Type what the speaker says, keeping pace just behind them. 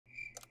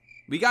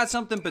We got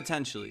something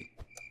potentially.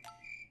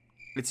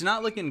 It's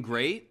not looking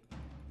great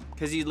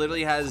because he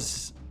literally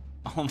has...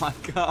 Oh my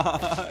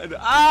god.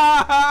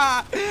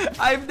 Ah!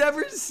 I've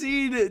never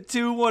seen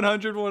two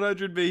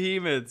 100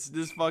 behemoths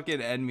just fucking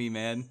end me,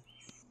 man.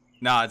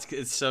 Nah,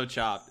 it's so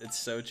chopped. It's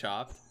so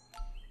chopped.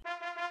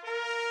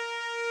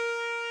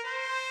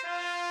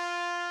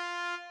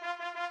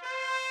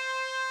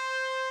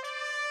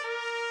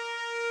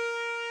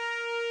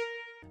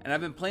 And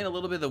I've been playing a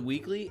little bit of the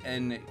weekly,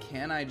 and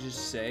can I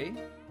just say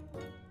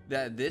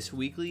that this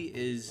weekly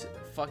is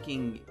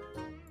fucking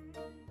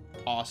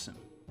awesome.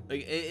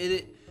 Like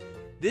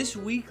this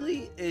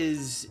weekly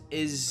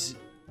is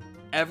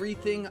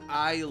everything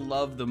I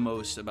love the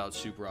most about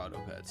Super Auto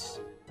Pets.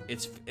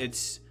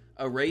 It's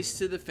a race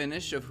to the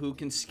finish of who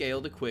can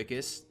scale the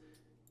quickest.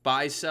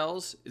 Buy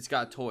sells. It's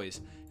got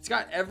toys. It's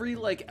got every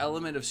like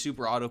element of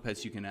Super Auto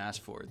Pets you can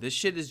ask for. This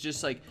shit is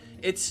just like,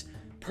 it's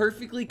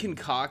perfectly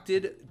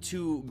concocted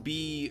to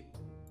be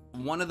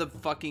one of the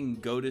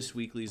fucking GOATest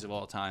weeklies of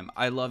all time.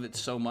 I love it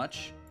so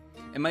much.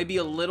 It might be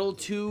a little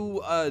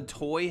too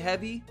toy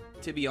heavy,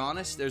 to be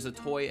honest. There's a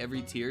toy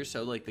every tier,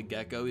 so like the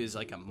gecko is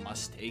like a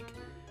must take.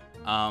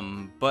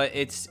 But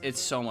it's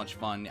so much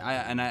fun.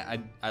 I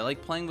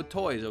like playing with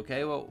toys.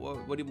 Okay, what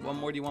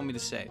more do you want me to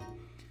say?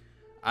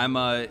 I'm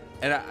and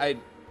I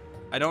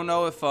don't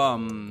know if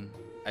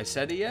I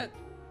said it yet.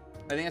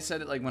 I think I said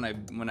it like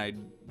when I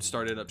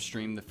started up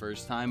stream the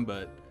first time,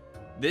 but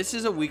this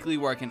is a weekly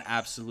where I can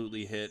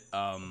absolutely hit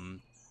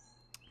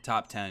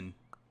top 10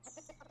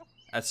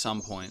 at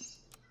some point.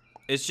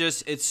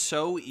 It's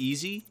so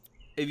easy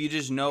if you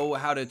just know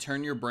how to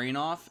turn your brain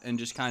off and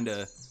just kind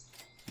of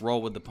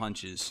roll with the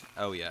punches.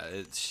 Oh yeah,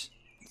 it's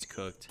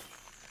cooked.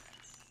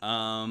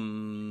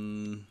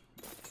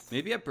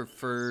 Maybe I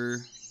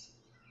prefer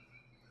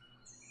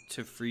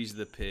to freeze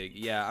the pig.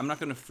 Yeah, I'm not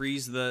gonna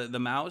freeze the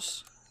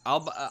mouse.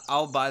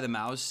 I'll buy the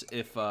mouse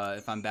if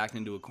I'm backed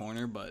into a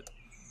corner, but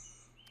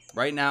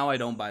right now I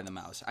don't buy the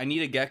mouse. I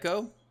need a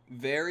gecko.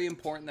 Very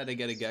important that I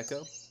get a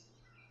gecko.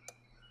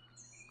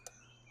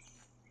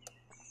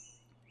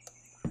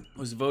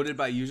 Was voted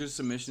by user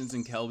submissions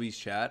in Kelby's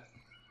chat.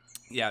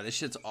 Yeah, this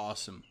shit's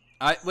awesome.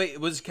 Wait,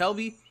 was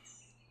Kelby?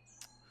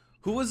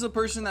 Who was the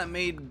person that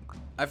made...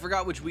 I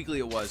forgot which weekly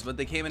it was, but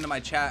they came into my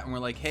chat and were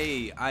like,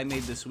 hey, I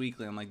made this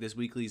weekly. I'm like, this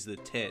weekly's the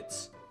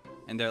tits.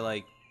 And they're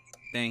like,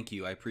 thank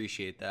you, I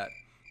appreciate that.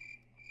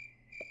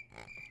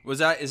 Is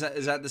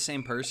that the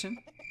same person?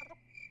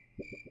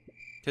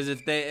 Because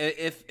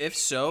if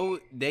so,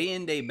 they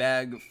in they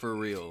bag for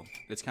real.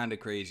 It's kind of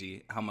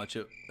crazy how much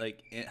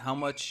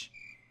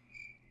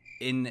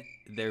in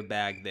their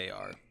bag they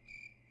are.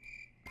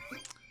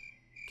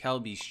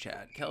 Kelby's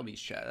chat.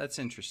 That's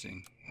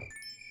interesting.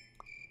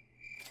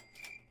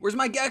 Where's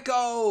my gecko?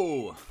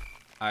 All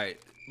right,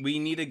 we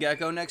need a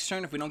gecko next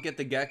turn. If we don't get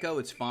the gecko,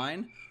 it's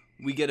fine.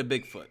 We get a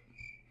Bigfoot.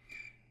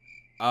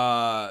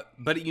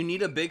 But you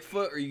need a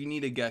Bigfoot or you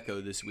need a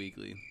gecko this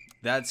weekly.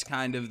 That's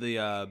kind of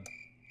the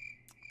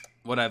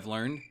what I've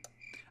learned.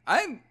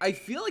 I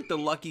feel like the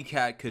lucky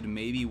cat could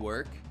maybe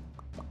work.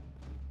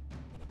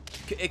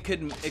 It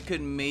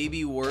could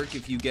maybe work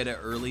if you get it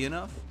early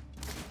enough.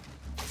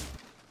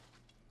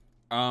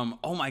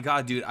 Oh my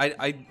god, dude,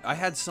 I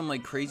had some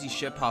like crazy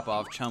shit pop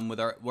off, chum,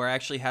 where I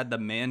actually had the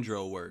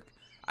mandrill work.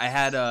 I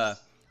had a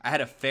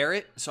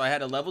ferret, so I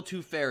had a level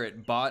 2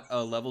 ferret, bought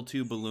a level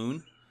 2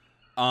 balloon,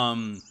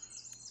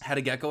 had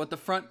a gecko at the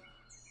front,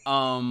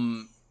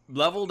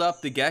 leveled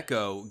up the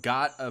gecko,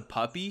 got a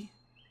puppy,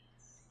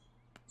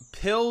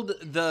 pilled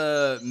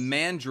the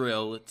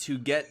mandrill to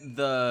get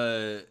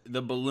the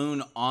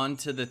balloon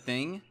onto the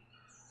thing,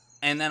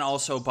 and then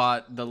also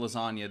bought the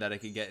lasagna that I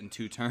could get in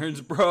 2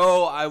 turns.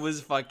 Bro, I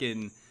was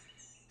fucking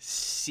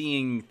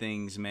seeing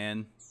things,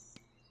 man.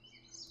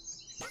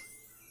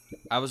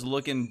 I was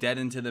looking dead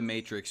into the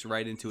Matrix,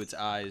 right into its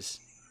eyes.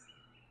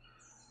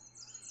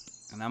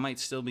 And I might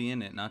still be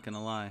in it, not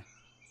gonna lie.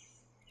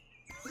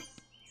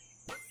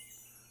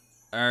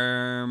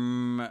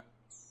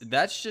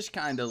 That's just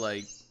kind of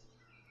like...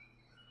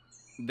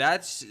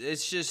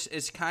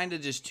 It's kind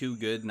of just too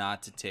good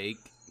not to take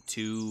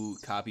 2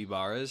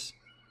 capybaras.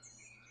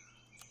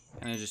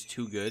 And they're just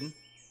too good,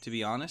 to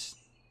be honest.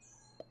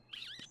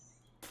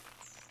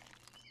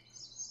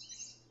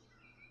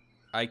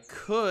 I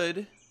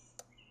could...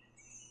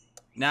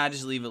 Nah,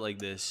 just leave it like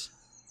this.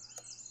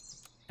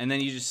 And then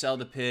you just sell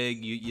the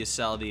pig, you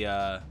sell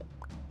the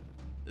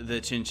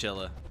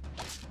chinchilla.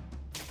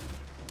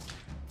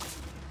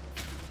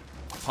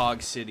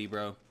 Hog City,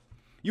 bro.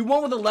 You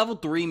won with a level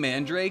 3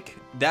 mandrake?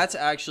 That's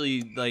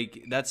actually,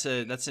 like, that's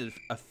a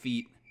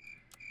feat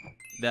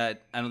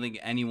that I don't think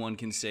anyone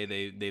can say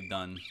they've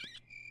done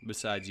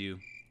besides you.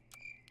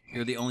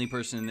 You're the only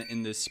person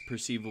in this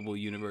perceivable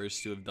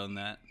universe to have done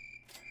that.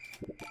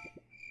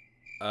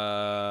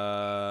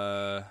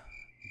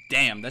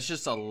 Damn, that's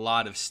just a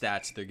lot of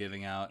stats they're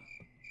giving out.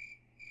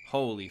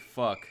 Holy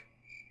fuck.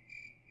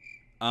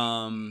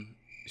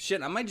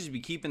 Shit, I might just be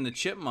keeping the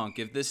chipmunk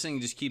if this thing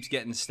just keeps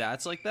getting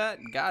stats like that.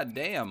 God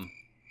damn.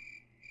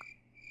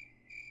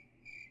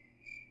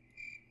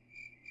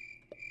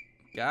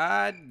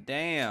 God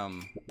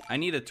damn. I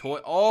need a toy.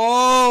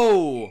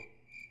 Oh!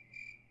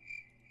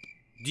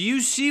 Do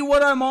you see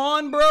what I'm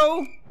on,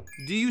 bro?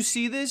 Do you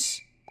see this?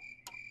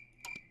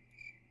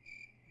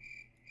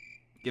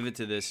 Give it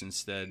to this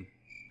instead.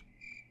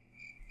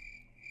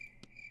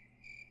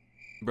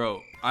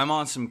 Bro, I'm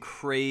on some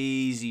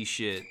crazy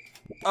shit.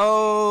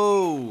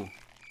 Oh!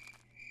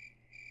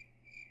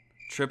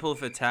 Triple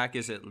if attack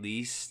is at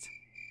least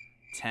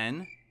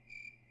 10.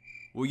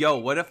 Well, yo,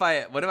 what if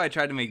I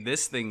tried to make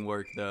this thing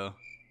work though?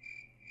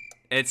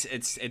 It's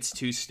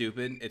too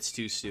stupid. It's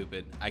too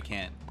stupid. I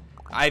can't.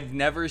 I've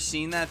never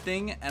seen that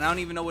thing, and I don't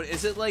even know what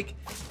is it like.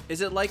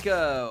 Is it like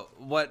a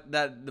what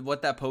that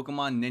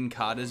Pokemon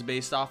Nincada is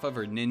based off of,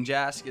 or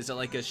Ninjask? Is it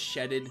like a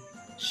shedded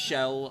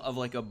shell of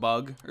like a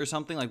bug or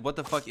something? Like what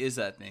the fuck is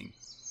that thing?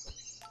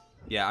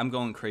 Yeah, I'm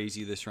going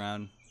crazy this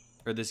round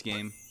or this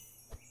game.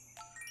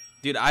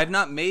 Dude, I've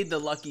not made the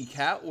Lucky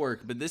Cat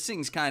work, but this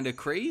thing's kind of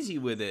crazy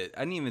with it.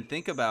 I didn't even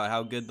think about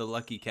how good the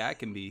Lucky Cat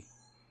can be.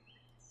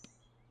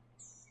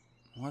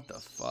 What the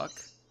fuck?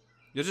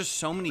 There's just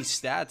so many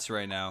stats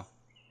right now.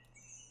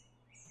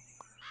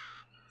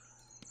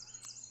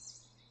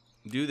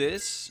 Do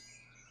this.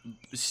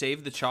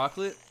 Save the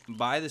chocolate.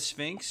 Buy the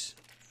Sphinx.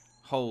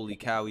 Holy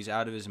cow, he's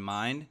out of his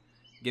mind.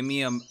 Give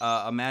me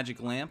a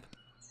magic lamp.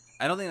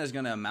 I don't think that's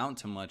going to amount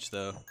to much,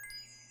 though.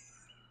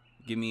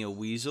 Give me a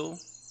weasel.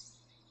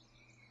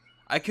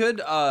 I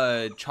could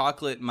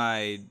chocolate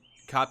my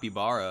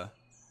capybara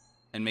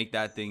and make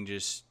that thing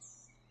just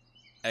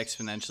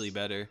exponentially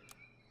better.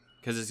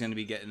 Because it's going to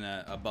be getting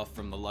a buff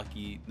from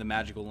the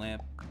magical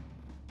lamp.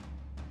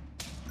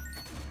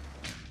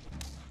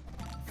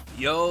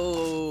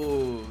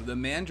 Yo, the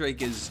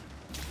Mandrake is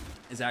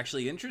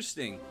actually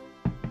interesting.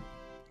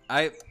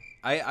 I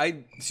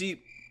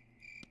see.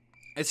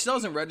 It still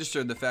doesn't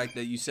register the fact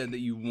that you said that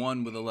you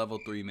won with a level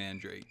 3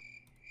 Mandrake.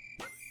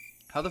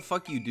 How the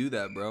fuck you do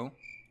that, bro?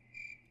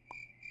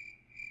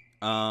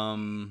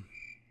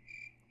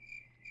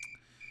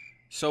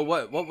 So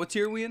what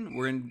tier are we in?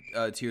 We're in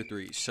tier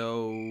 3.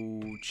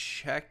 So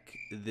check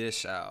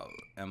this out.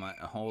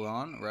 Hold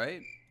on,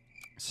 right?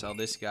 Sell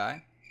this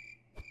guy.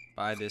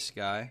 Buy this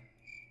guy.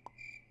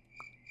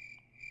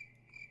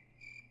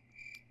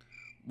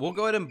 We'll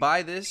go ahead and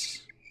buy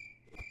this.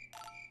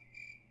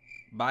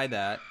 Buy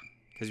that,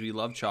 because we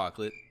love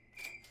chocolate.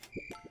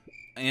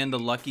 And the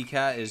Lucky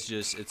Cat is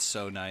just, it's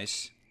so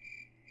nice.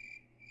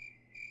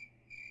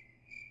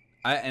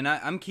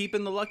 I'm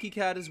keeping the Lucky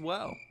Cat as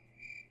well.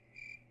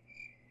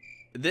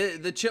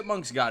 The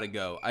chipmunks gotta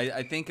go.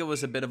 I think it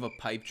was a bit of a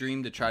pipe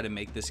dream to try to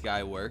make this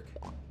guy work.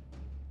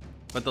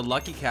 But the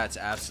Lucky Cat's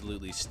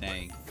absolutely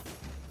staying.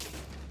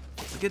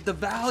 Look at the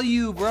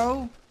value,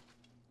 bro.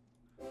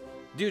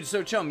 Dude,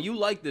 so Chum, you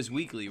like this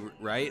weekly,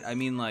 right? I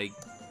mean, like,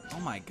 oh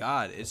my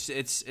god,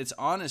 it's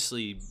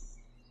honestly,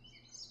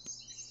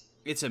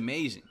 it's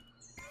amazing.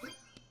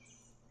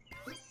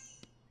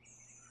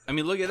 I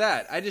mean, look at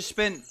that. I just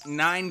spent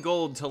 9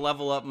 gold to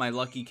level up my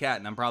Lucky Cat,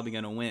 and I'm probably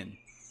gonna win.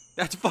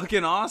 That's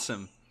fucking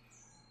awesome.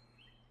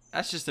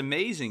 That's just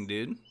amazing,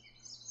 dude.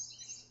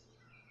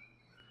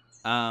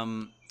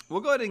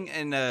 We'll go ahead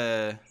and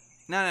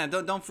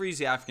no, don't freeze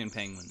the African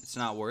penguin. It's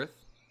not worth.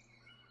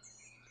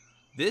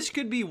 This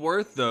could be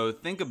worth, though.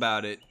 Think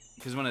about it.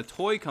 Because when a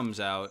toy comes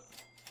out...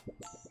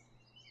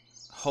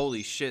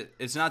 Holy shit.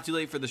 It's not too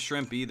late for the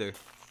shrimp, either.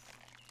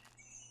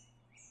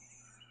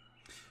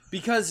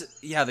 Because,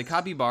 yeah, the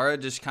capybara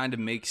just kind of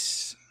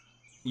makes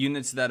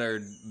units that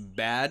are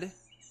bad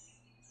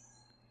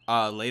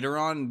later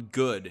on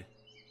good.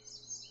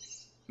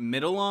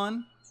 Middle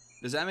on?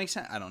 Does that make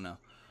sense? I don't know.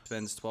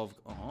 Spends 12...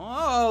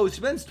 Oh,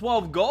 spends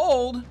 12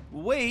 gold?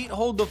 Wait,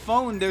 hold the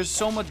phone. There's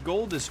so much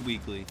gold this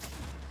weekly.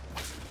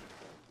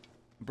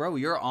 Bro,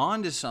 you're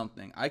on to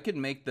something. I could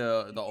make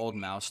the old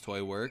mouse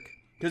toy work.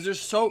 Because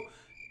there's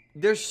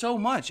so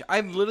much.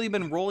 I've literally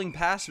been rolling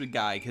past the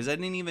guy because I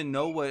didn't even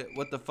know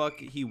what the fuck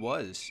he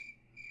was.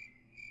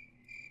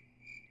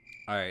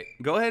 Alright,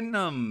 go ahead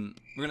and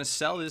we're gonna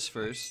sell this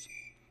first.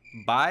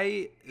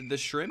 Buy the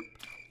shrimp.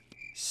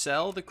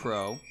 Sell the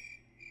crow.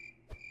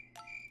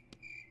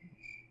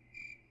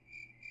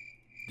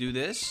 Do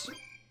this.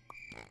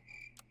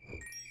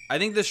 I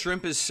think the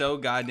shrimp is so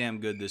goddamn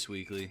good this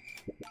weekly.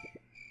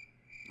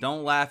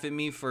 Don't laugh at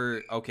me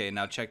for... Okay,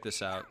 now check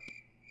this out.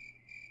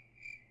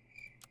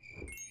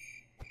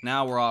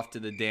 Now we're off to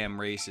the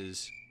damn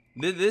races.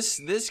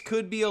 This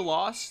could be a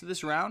loss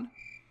this round.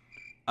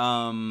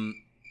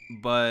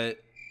 But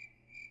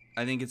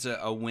I think it's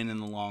a win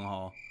in the long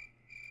haul.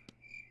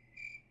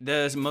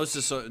 The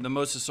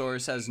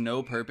Mosasaurus has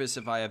no purpose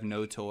if I have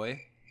no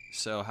toy.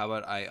 So how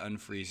about I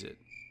unfreeze it?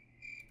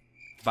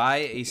 Buy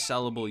a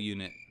sellable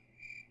unit.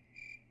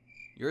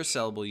 You're a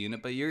sellable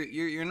unit, but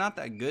you're not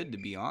that good, to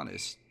be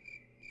honest.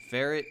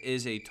 Ferret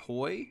is a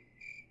toy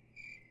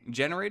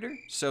generator,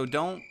 so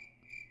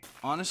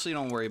honestly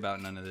don't worry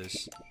about none of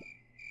this.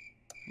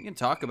 We can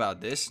talk about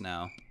this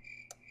now.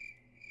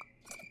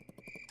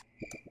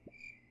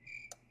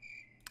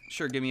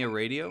 Sure, give me a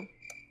radio.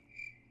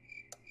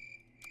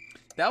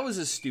 That was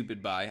a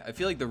stupid buy. I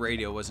feel like the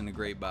radio wasn't a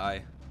great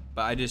buy.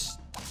 But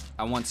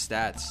I want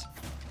stats.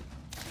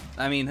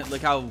 I mean,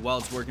 look how well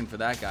it's working for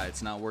that guy.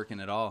 It's not working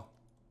at all.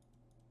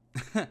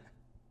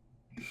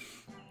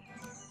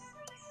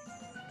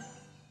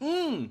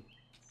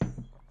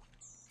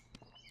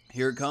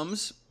 Here it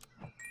comes.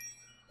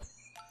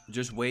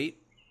 Just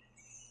wait.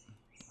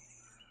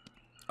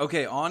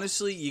 Okay,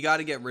 honestly, you got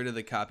to get rid of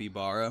the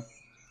capybara.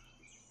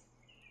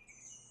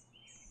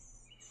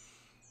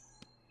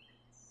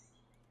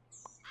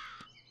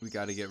 We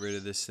got to get rid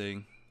of this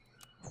thing.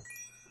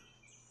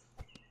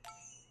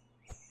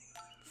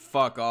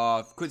 Fuck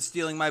off. Quit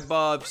stealing my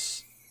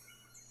buffs.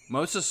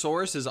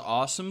 Mosasaurus is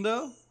awesome,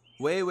 though.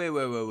 Wait.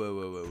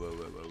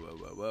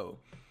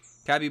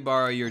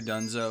 Capybara, you're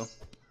donezo.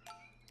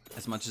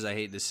 As much as I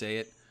hate to say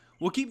it.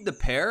 We'll keep the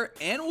pear,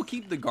 and we'll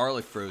keep the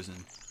garlic frozen.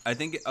 I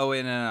think... Oh,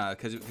 wait, no.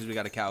 Because we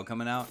got a cow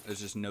coming out.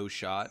 There's just no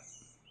shot.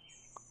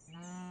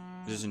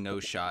 There's no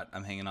shot.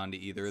 I'm hanging on to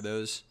either of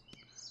those.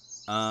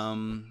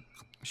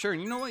 Sure,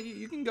 you know what?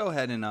 You can go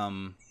ahead and,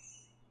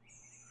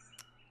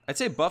 I'd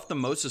say buff the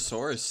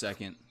Mosasaurus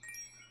second.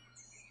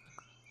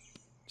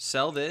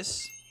 Sell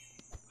this.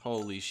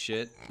 Holy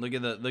shit. Look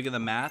at the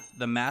math.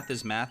 The math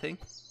is mathing.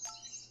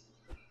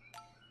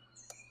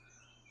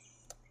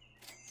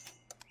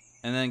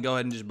 And then go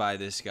ahead and just buy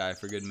this guy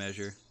for good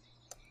measure.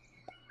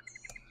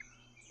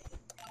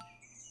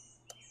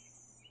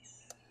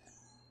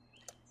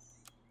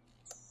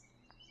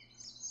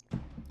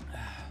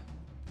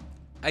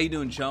 How you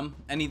doing, chum?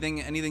 Anything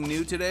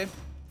new today?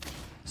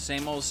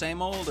 Same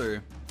old,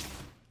 or?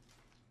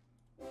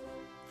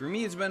 For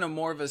me, it's been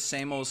more of a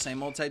same old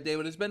type day,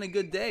 but it's been a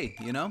good day,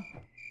 you know?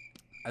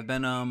 I've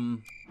been,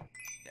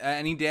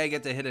 any day I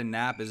get to hit a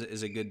nap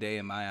is a good day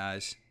in my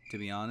eyes, to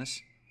be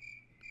honest.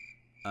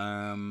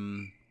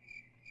 You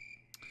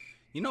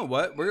know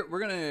what?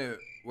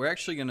 We're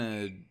actually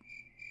gonna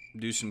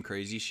do some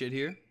crazy shit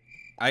here.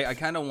 I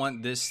kind of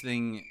want this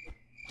thing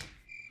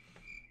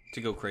to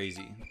go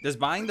crazy. Does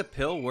buying the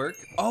pill work?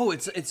 Oh,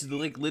 it's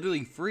like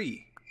literally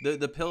free.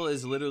 The pill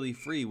is literally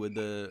free with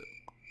the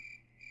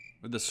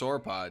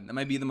sauropod. That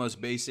might be the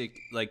most basic,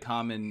 like,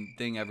 common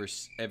thing ever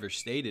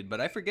stated, but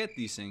I forget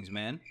these things,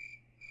 man.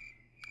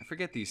 I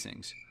forget these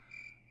things.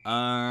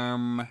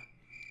 Melon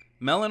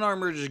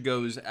armor just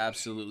goes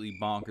absolutely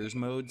bonkers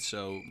mode,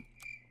 so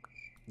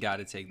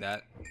gotta take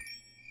that.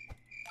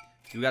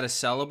 We got a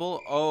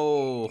sellable.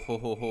 Oh, ho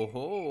ho ho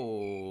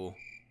ho.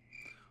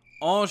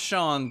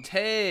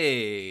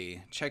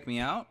 Enchanté. Check me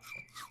out.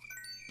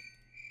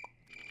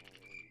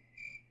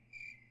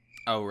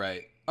 Oh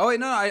right. Oh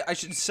wait, no, I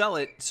should sell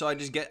it so I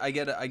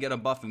get a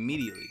buff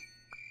immediately.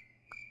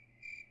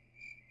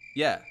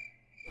 Yeah.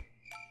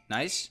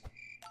 Nice.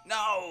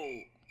 No.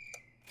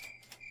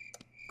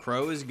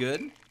 Crow is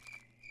good.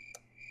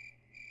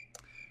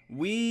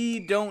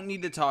 We don't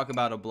need to talk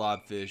about a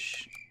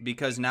blobfish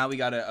because now we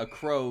got a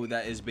crow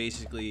that is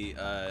basically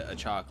a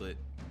chocolate.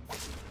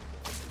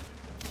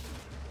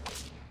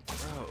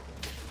 Bro.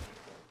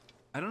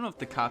 I don't know if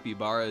the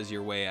capybara is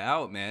your way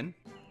out, man.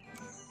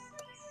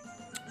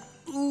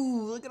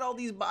 Ooh, look at all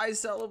these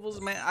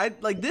buy-sellables, man. I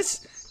like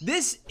this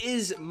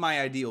is my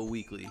ideal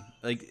weekly.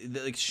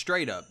 Like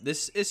straight up.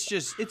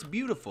 It's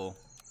beautiful.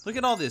 Look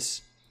at all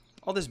this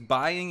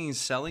buying and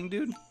selling,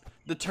 dude.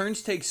 The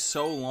turns take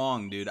so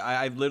long, dude.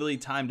 I've literally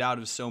timed out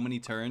of so many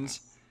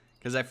turns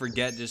because I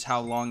forget just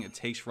how long it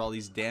takes for all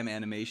these damn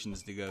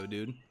animations to go,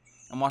 dude.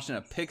 I'm watching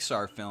a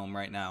Pixar film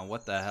right now.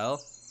 What the hell?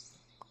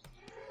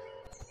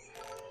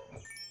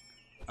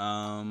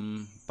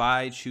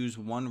 Choose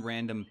one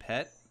random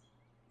pet.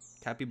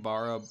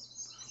 Capybara.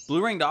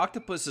 Blue-ringed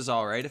octopus is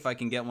alright if I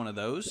can get one of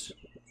those.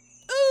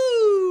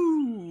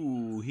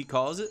 Ooh! He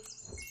calls it.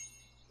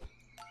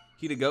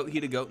 He the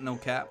goat, no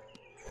cap.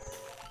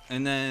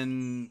 And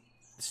then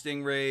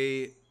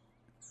Stingray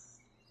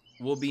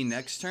will be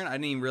next turn. I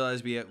didn't even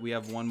realize we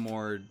have one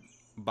more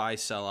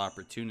buy-sell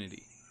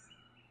opportunity.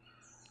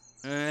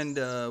 And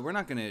we're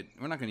not gonna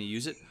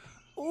use it.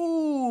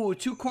 Ooh,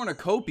 2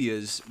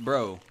 cornucopias,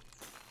 bro.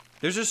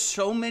 There's just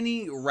so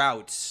many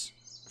routes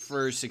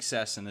for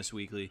success in this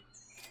weekly.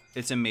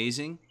 It's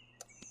amazing.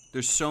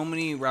 There's so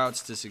many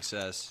routes to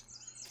success.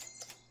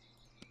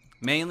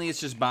 Mainly it's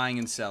just buying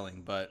and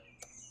selling, but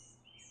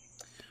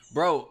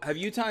bro, have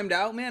you timed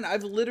out, man?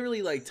 I've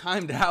literally like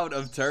timed out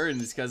of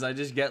turns because I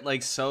just get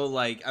like so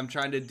like I'm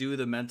trying to do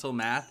the mental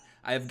math.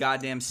 I have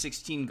goddamn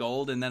 16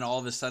 gold and then all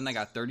of a sudden I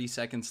got 30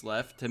 seconds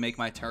left to make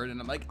my turn and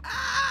I'm like,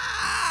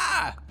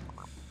 ah!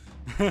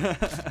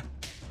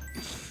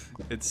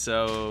 It's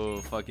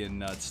so fucking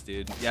nuts,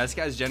 dude. Yeah, this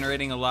guy's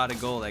generating a lot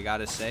of gold, I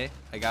gotta say.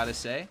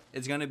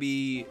 It's gonna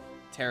be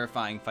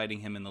terrifying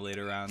fighting him in the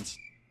later rounds.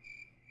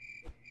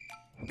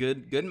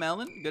 Good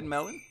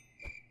melon.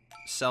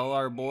 Sell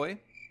our boy.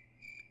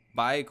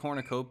 Buy a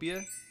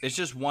cornucopia. It's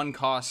just one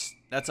cost.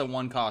 That's a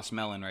one cost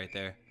melon right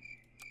there.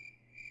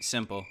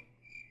 Simple.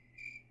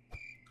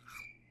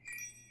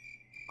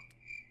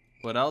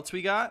 What else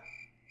we got?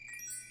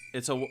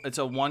 It's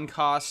a one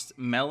cost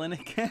melon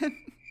again.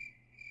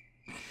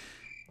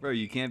 Bro,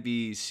 you can't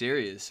be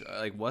serious.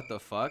 Like, what the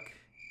fuck?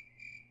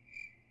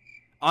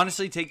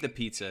 Honestly, take the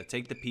pizza.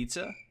 Take the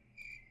pizza.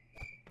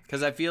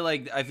 Cause I feel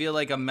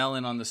like a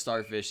melon on the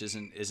starfish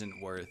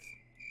isn't worth.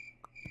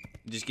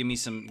 Just give me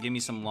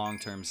some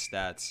long-term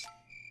stats.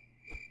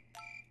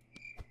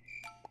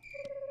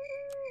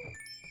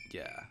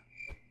 Yeah.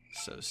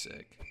 So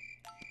sick.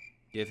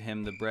 Give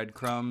him the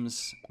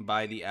breadcrumbs.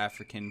 Buy the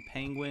African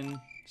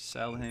penguin.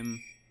 Sell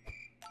him.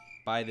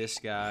 Buy this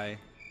guy.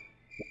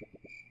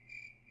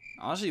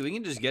 Honestly, we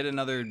can just get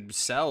another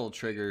sell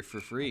trigger for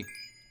free.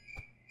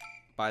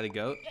 Buy the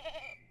goat.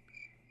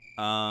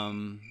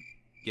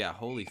 Yeah,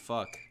 holy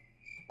fuck.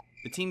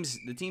 The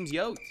team's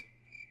yoked.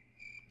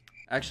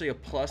 Actually, a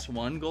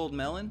 +1 gold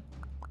melon.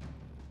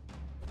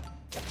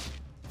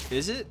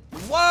 Is it?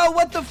 Whoa,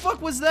 what the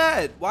fuck was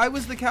that? Why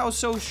was the cow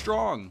so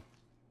strong?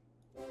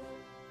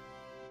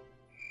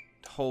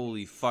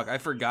 Holy fuck, I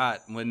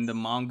forgot when the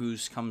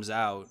mongoose comes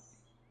out.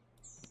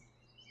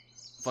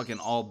 Fucking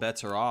all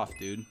bets are off,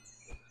 dude.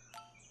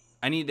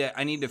 I need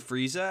to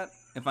freeze that.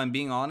 If I'm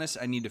being honest,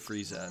 I need to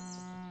freeze that.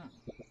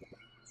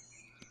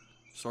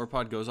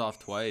 Sauropod goes off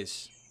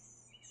twice.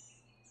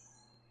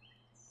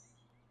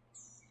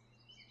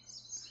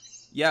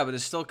 Yeah, but it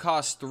still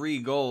costs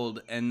 3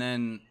 gold, and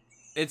then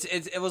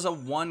it was a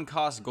 1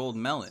 cost gold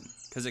melon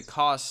because it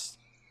costs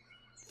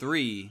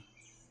 3,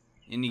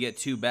 and you get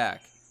 2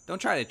 back. Don't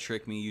try to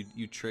trick me,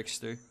 you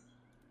trickster.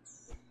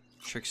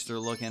 Trickster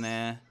looking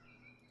at.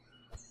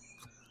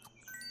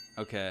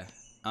 Okay.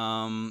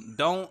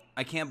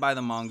 I can't buy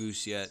the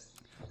mongoose yet.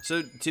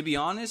 So to be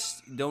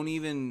honest, I'm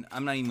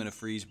not even gonna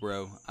freeze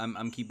bro.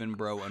 I'm keeping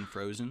bro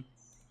unfrozen.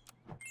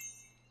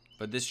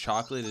 But this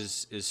chocolate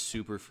is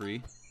super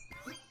free.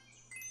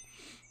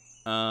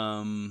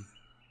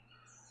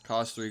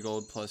 Cost 3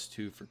 gold plus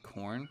 2 for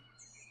corn.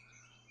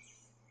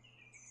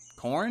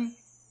 Corn?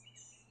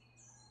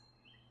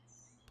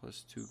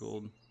 Plus 2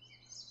 gold.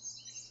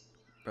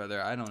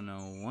 Brother, I don't know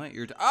what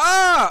you're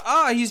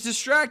he's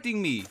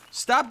distracting me.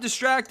 Stop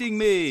distracting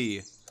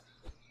me.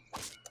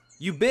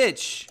 You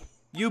bitch.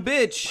 You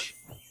bitch.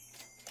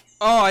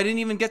 Oh, I didn't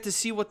even get to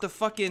see what the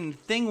fucking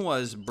thing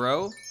was,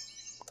 bro.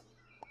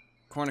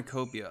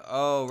 Cornucopia.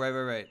 Oh,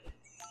 right.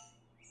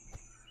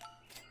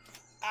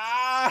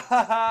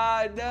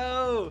 Ah,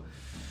 no.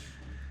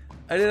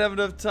 I didn't have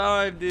enough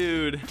time,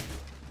 dude.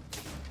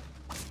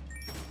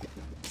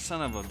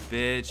 Son of a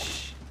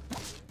bitch.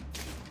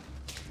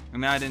 I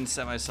mean, I didn't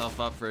set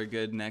myself up for a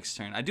good next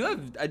turn. I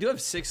do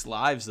have 6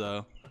 lives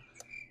though.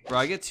 Bro,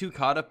 I get too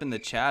caught up in the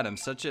chat. I'm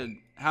such a...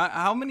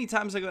 How many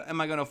times am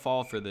I gonna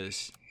fall for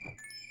this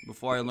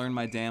before I learn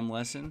my damn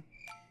lesson?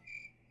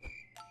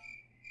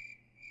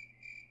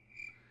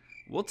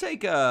 We'll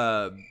take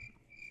a...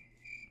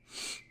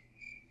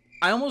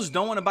 I almost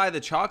don't want to buy the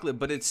chocolate,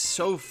 but it's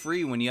so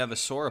free when you have a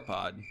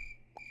sauropod.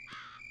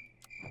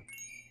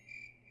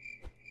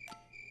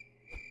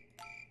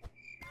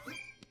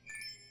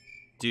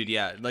 Dude,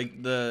 yeah,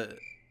 like the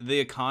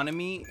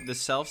economy, the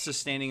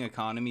self-sustaining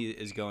economy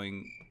is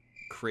going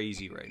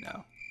crazy right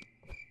now.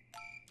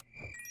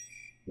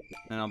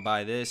 And I'll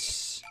buy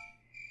this.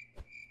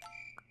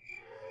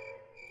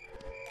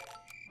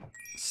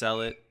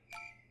 Sell it.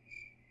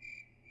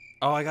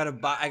 Oh, I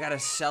gotta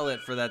sell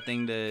it for that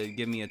thing to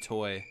give me a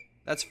toy.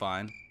 That's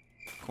fine.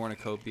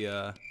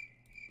 Cornucopia,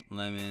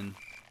 lemon.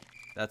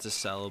 That's a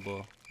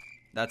sellable.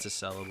 That's a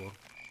sellable.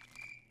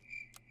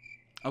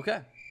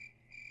 Okay.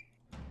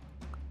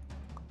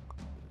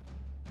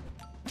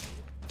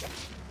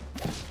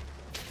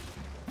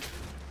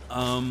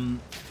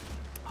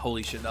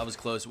 Holy shit, that was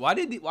close. Why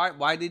did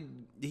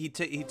he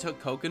took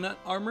coconut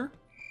armor?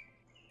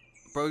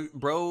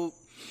 Bro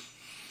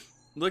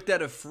looked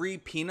at a free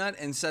peanut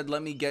and said,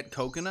 "Let me get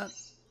coconut."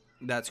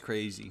 That's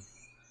crazy.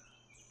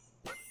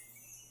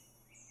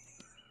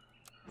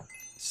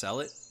 Sell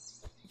it.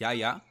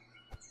 Yeah.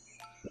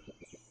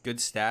 Good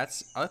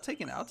stats. I'll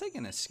take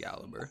an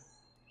Excalibur.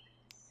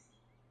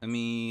 I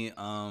mean,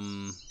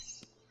 God,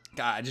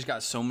 I just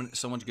got so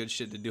much good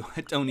shit to do.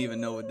 I don't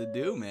even know what to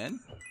do, man.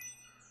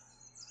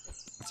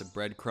 That's a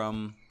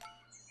breadcrumb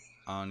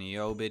on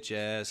yo bitch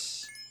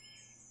ass.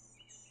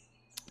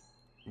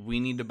 We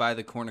need to buy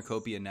the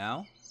cornucopia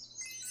now.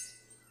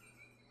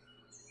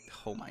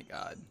 Oh my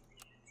god.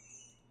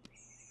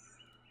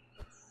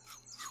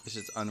 This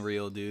is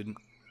unreal, dude.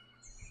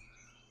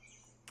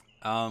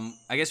 I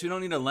guess we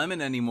don't need a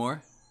lemon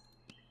anymore.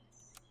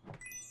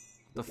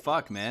 The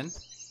fuck, man?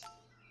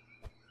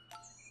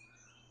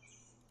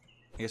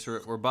 I guess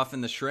we're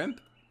buffing the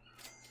shrimp.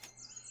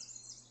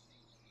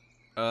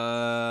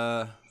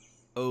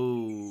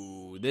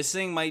 Oh, this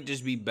thing might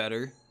just be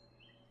better.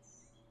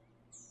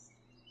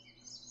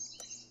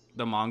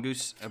 The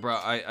mongoose, bro.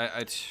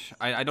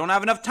 I don't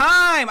have enough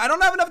time. I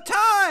don't have enough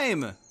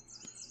time.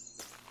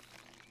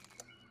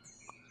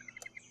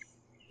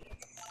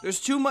 There's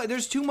too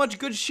much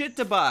good shit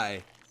to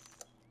buy.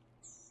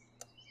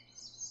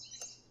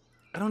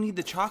 I don't need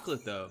the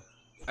chocolate though.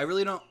 I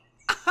really don't.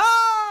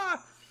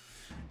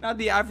 Not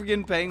the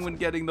African penguin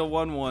getting the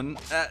 1-1.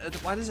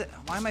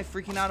 Why am I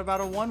freaking out about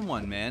a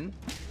 1-1, man?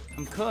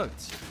 I'm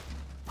cooked.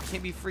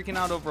 Can't be freaking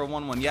out over a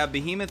 1-1. Yeah,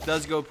 Behemoth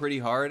does go pretty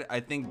hard. I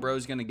think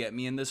bro's gonna get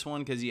me in this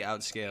one because he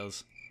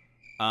outscales.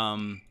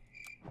 And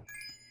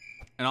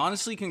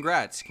honestly,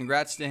 congrats.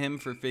 Congrats to him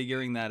for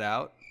figuring that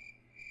out.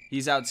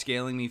 He's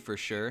outscaling me for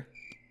sure.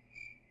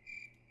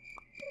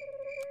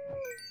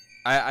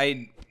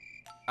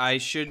 I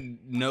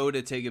should know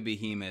to take a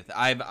Behemoth.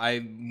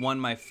 I won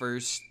my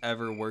first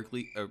ever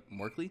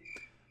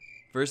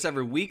first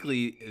ever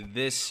weekly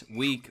this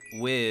week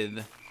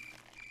with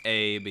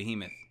a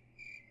Behemoth.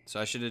 So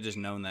I should have just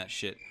known that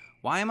shit.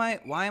 Why am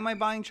I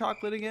buying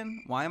chocolate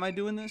again? Why am I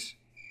doing this?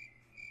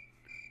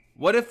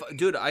 What if,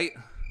 dude,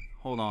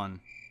 hold on.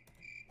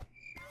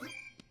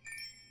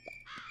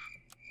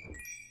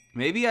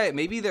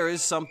 Maybe there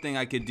is something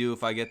I could do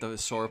if I get the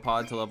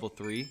sauropod to level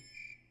 3.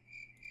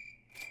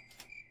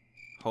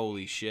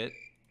 Holy shit.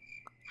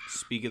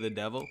 Speak of the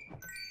devil.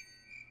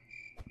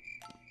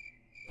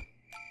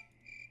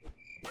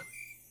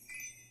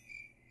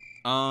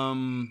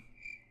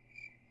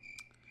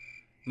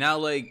 Now,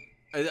 like,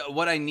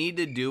 what I need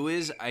to do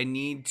is I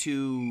need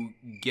to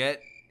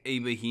get a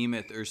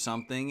Behemoth or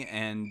something,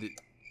 and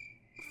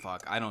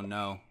fuck, I don't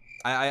know.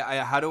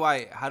 How do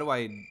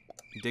I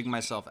dig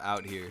myself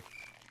out here?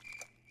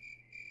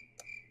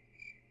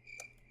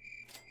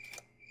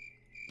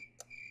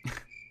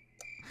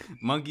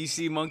 Monkey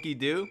see, monkey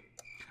do.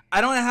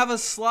 I don't have a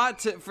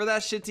slot for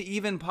that shit to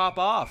even pop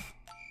off.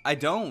 I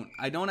don't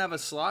have a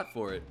slot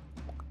for it.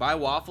 Buy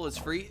waffle, it's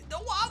free. The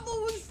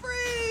waffle was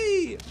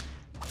free.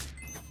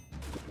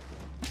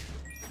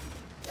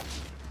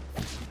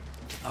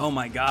 Oh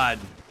my god,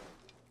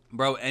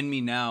 bro, end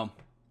me now.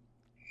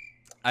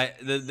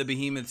 The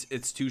Behemoths,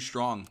 it's too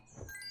strong.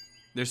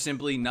 There's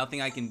simply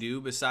nothing I can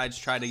do besides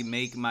try to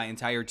make my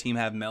entire team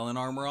have melon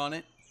armor on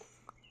it.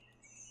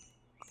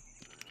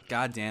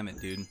 God damn it,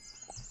 dude.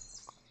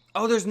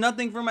 Oh, there's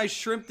nothing for my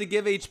shrimp to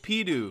give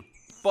HP to.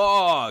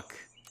 Fuck.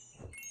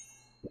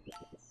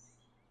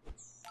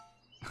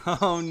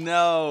 Oh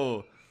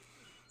no.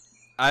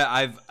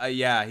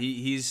 Yeah,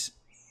 he's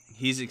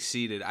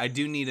exceeded. I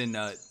do need a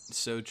nut.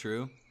 So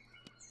true.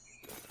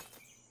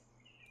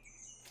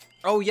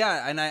 Oh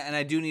yeah, and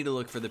I do need to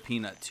look for the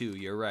peanut too.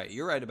 You're right.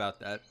 You're right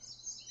about that.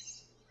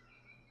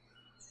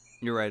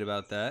 You're right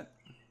about that.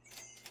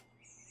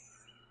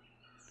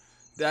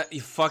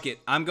 Fuck it.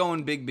 I'm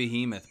going big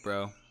Behemoth,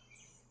 bro.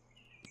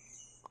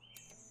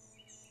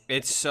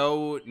 It's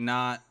so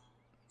not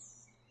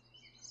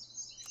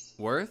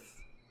worth.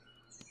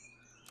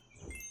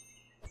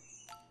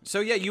 So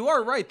yeah, you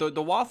are right. The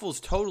waffle's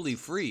totally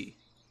free.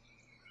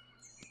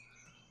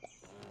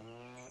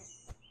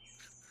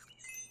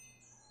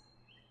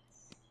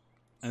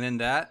 And then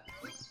that.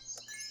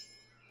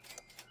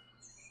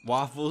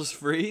 Waffles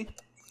free.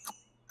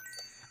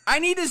 I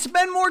need to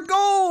spend more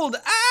gold.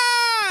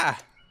 Ah!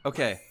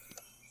 Okay.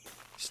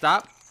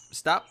 Stop.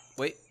 Stop.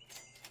 Wait.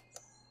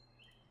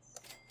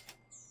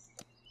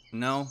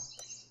 No.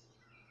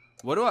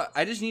 What do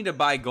I just need to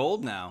buy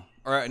gold now.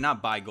 Or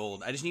not buy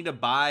gold. I just need to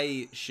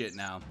buy shit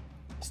now.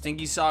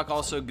 Stinky sock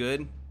also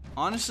good.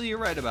 Honestly, you're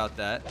right about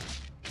that.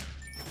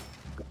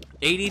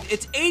 80.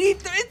 It's 80.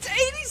 It's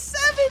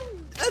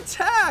 87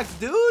 attack,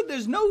 dude.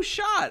 There's no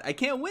shot. I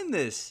can't win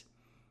this.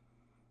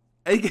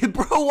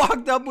 Bro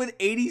walked up with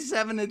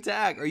 87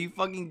 attack. Are you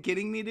fucking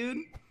kidding me, dude?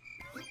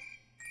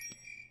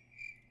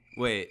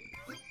 Wait.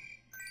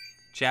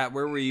 Chat,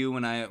 where were you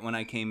when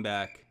I came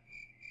back?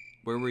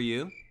 Where were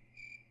you?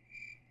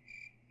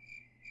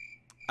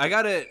 I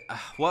gotta...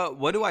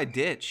 What do I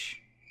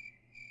ditch?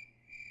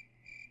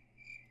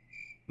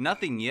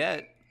 Nothing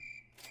yet.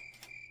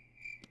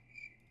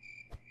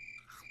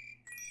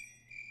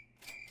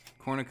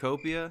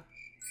 Cornucopia?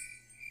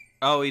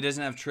 Oh, he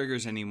doesn't have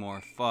triggers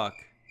anymore. Fuck.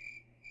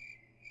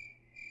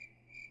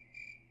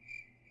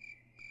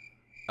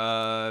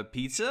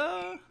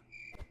 Pizza?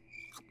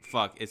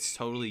 Fuck, it's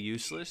totally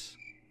useless.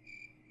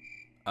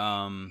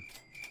 Cornucopia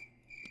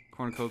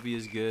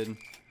is good.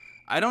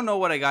 I don't know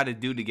what I gotta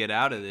do to get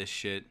out of this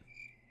shit.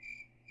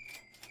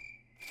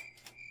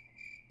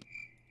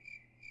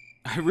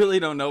 I really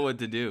don't know what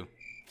to do.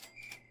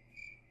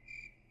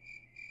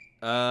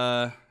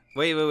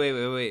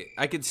 Wait.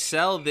 I could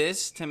sell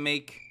this to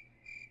make...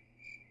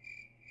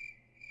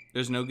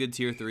 There's no good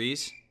tier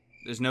 3s.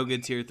 There's no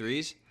good tier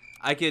 3s.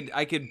 I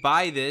could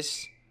buy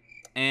this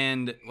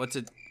and what's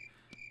it?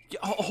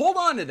 Hold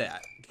on to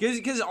that.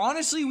 Because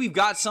honestly, we've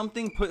got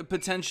something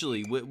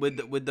potentially with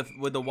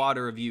the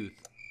water of youth.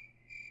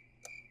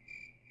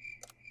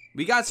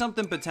 We got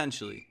something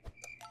potentially.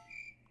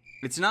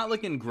 It's not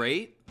looking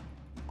great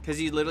because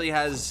he literally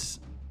has.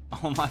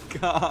 Oh my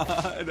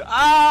god!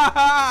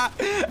 Ah!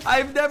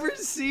 I've never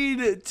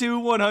seen two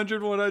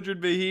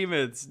 100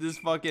 behemoths.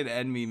 Just fucking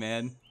end me,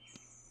 man.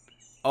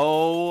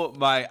 Oh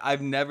my!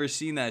 I've never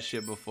seen that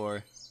shit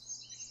before.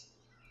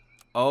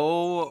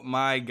 Oh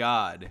my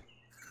god.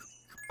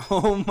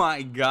 Oh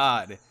my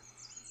god.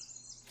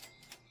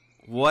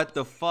 What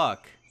the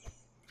fuck?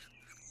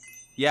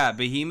 Yeah,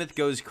 Behemoth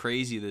goes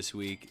crazy this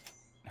week.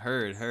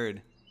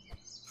 Heard.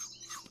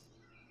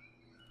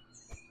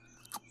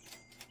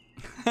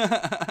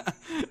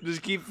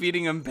 Just keep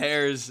feeding him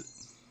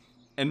pears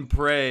and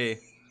pray.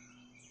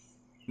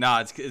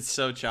 Nah, it's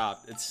so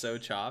chopped. It's so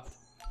chopped.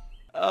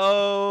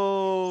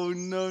 Oh,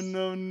 no,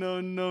 no,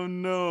 no, no,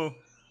 no.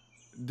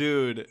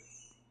 Dude.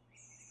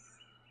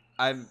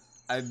 I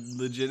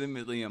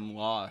legitimately am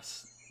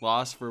lost.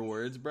 Lost for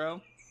words,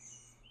 bro.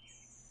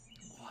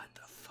 What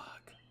the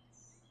fuck?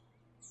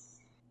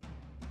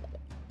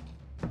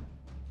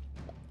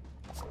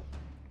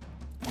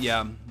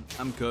 Yeah,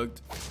 I'm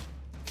cooked.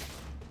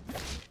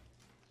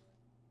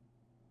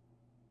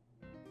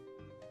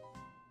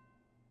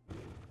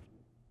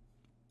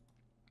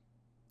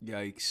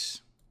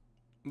 Yikes.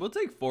 We'll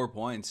take 4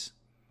 points.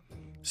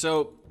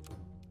 So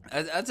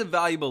that's a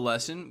valuable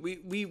lesson.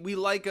 We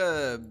like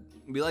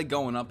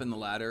going up in the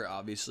ladder,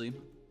 obviously.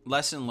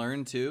 Lesson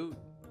learned too.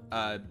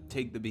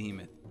 Take the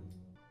behemoth.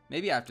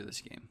 Maybe after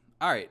this game.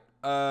 All right.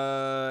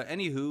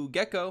 Anywho,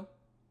 gecko.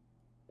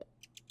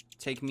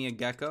 Take me a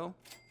gecko.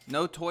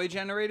 No toy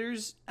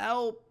generators.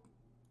 Help.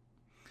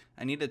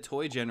 I need a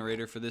toy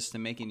generator for this to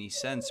make any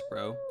sense,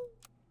 bro.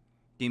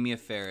 Give me a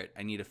ferret.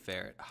 I need a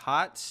ferret.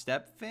 Hot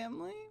step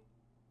family.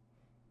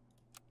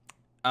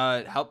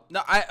 Help.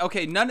 No,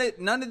 okay. None of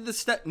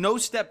the no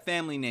step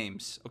family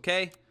names.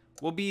 Okay.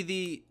 We'll be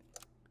the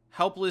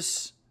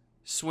helpless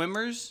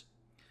swimmers.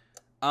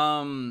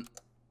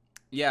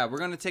 Yeah, we're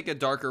gonna take a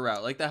darker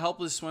route. Like the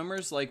helpless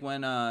swimmers, like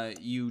when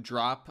you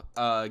drop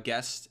a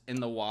guest in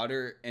the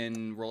water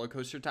in Roller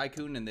Coaster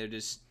Tycoon and they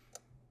just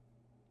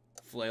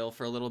flail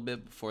for a little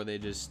bit before they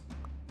just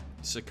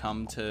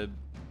succumb to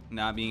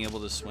not being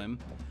able to swim.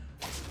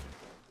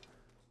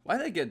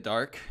 Why'd they get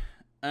dark?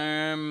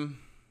 Anywho,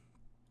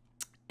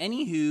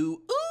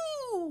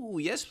 ooh,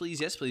 yes please,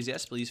 yes please,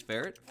 yes please.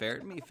 Ferret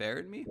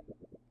me.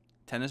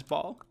 Tennis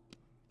ball.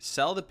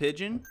 Sell the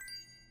pigeon.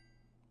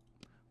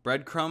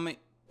 Breadcrumb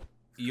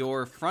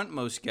your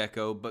frontmost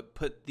gecko, but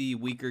put the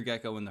weaker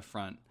gecko in the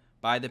front.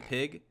 Buy the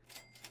pig.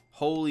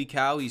 Holy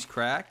cow, he's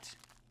cracked.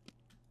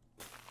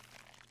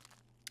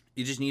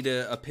 You just need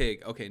a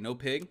pig. Okay, no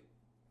pig.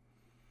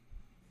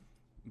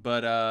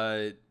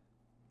 But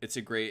it's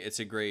a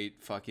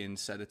great fucking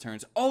set of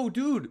turns. Oh,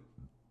 dude,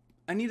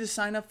 I need to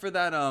sign up for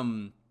that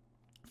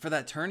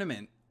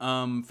tournament.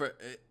 For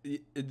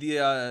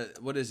the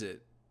what is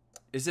it?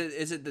 Is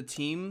it the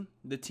team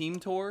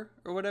tour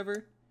or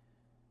whatever?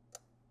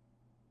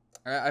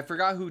 I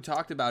forgot who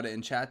talked about it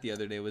in chat the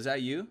other day. Was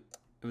that you?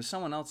 It was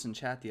someone else in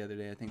chat the other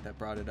day, I think, that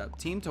brought it up.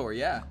 Team tour,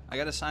 yeah. I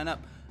gotta sign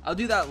up. I'll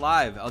do that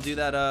live. I'll do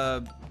that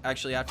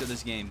actually after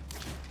this game.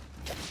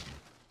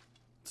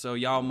 So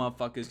y'all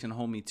motherfuckers can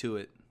hold me to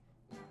it.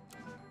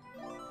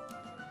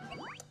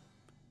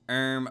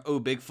 Oh,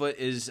 Bigfoot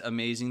is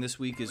amazing this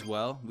week as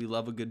well. We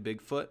love a good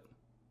Bigfoot.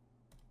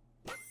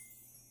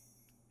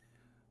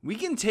 We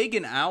can take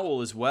an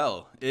owl as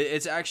well.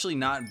 It's actually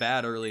not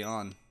bad early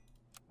on.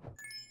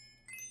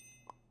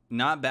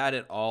 Not bad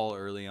at all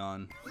early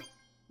on.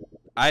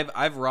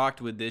 I've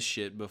rocked with this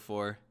shit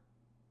before.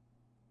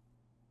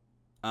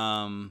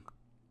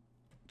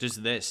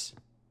 Just this.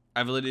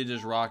 I've literally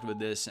just rocked with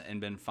this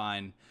and been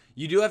fine.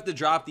 You do have to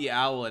drop the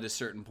owl at a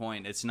certain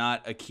point. It's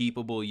not a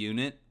keepable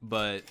unit,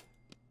 but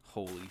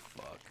holy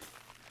fuck.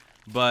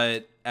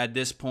 But at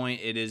this point,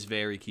 it is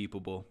very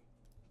keepable.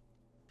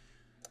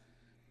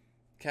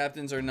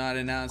 Captains are not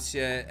announced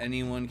yet.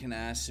 Anyone can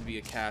ask to be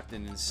a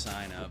captain and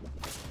sign up.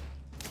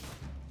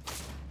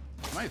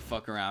 I might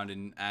fuck around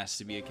and ask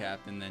to be a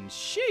captain then.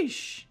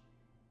 Sheesh.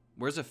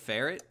 Where's a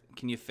ferret?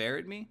 Can you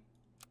ferret me?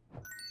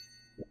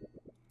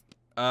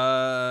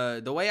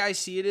 The way I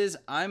see it is,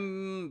 I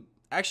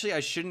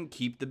shouldn't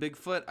keep the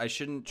Bigfoot. I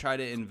shouldn't try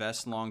to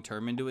invest long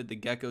term into it. The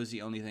gecko's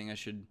the only thing I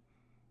should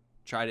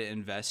try to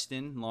invest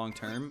in long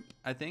term,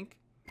 I think.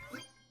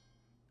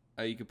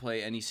 You could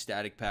play any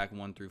static pack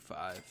 1 through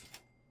 5.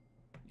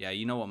 Yeah,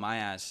 you know what my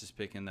ass is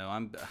picking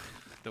though.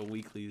 The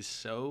weekly is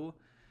so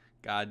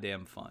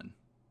goddamn fun.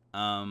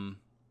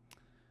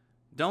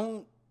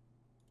 Don't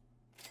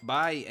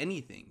buy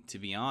anything, to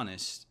be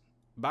honest.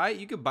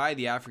 You could buy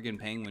the African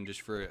penguin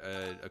just for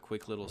a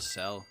quick little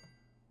sell.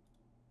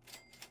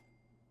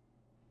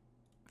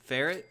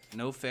 Ferret?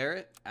 No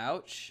ferret?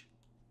 Ouch.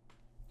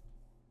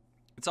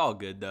 It's all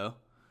good though.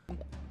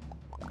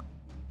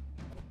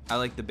 I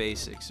like the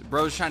basics.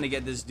 Bro's trying to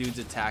get this dude's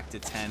attack to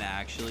 10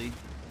 actually.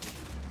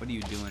 What are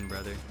you doing,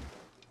 brother?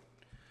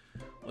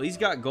 Well, he's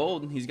got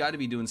gold. He's got to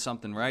be doing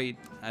something right.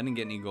 I didn't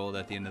get any gold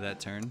at the end of that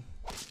turn.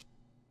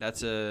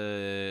 That's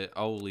a...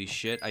 Holy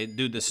shit.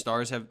 Dude, the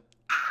stars have...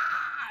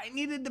 I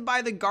needed to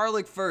buy the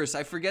garlic first.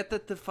 I forget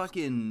that the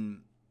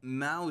fucking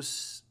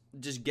mouse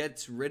just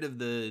gets rid of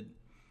the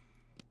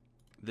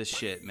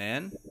shit,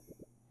 man.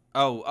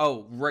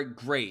 Oh, right,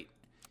 great.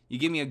 You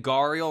give me a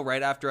Gariel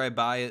right after I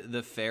buy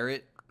the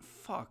ferret?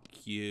 Fuck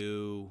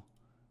you.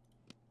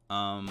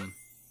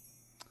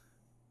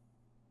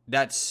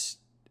 That's...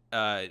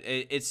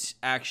 it's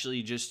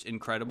actually just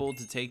incredible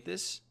to take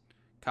this.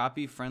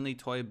 Copy friendly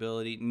toy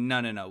ability.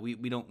 No.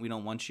 We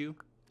don't want you.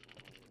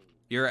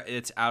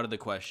 It's out of the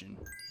question.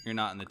 You're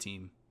not in the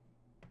team.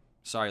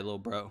 Sorry, little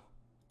bro.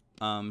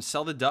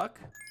 Sell the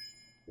duck.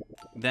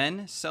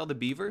 Then sell the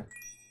beaver.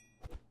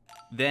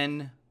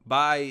 Then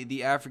buy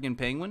the African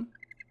penguin.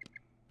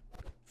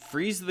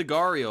 Freeze the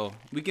gharial.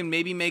 We can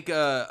maybe make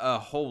a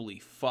holy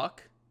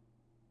fuck.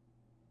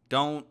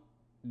 Don't.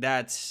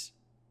 That's.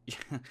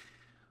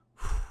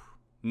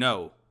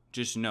 No.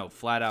 Just no.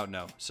 Flat out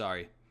no.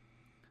 Sorry.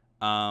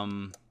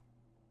 But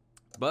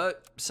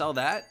sell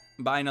that.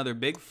 Buy another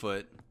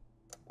Bigfoot.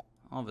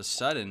 All of a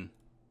sudden,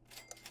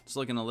 it's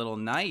looking a little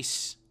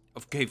nice.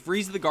 Okay,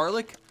 freeze the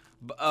garlic.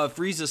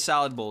 Freeze a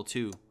salad bowl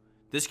too.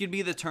 This could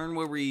be the turn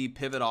where we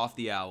pivot off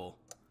the owl.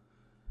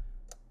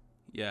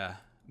 Yeah,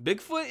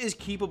 Bigfoot is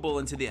keepable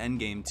into the end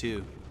game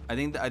too. I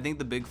think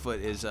the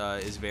Bigfoot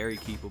is very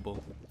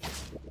keepable.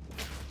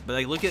 But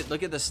like, look at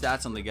the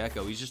stats on the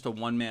gecko. He's just a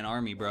one-man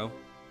army, bro.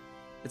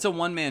 It's a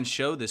one-man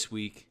show this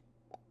week.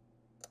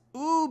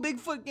 Ooh,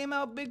 Bigfoot came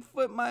out.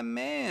 Bigfoot, my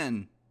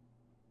man.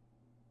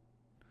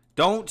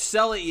 Don't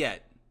sell it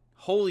yet.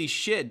 Holy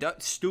shit.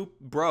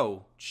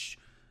 Bro. Shh.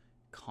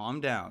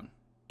 Calm down.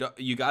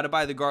 You got to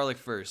buy the garlic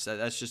first.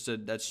 That's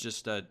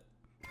just a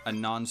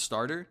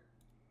non-starter.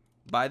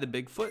 Buy the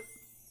Bigfoot.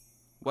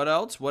 What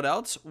else? What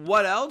else?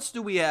 What else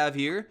do we have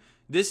here?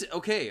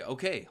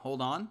 Okay.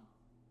 Hold on.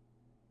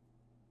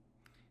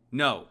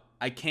 No,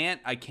 I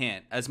can't.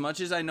 As much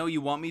as I know you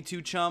want me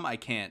to, chum, I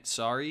can't.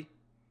 Sorry.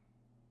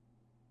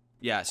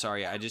 Yeah,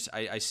 sorry.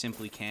 I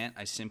simply can't.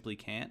 I simply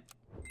can't.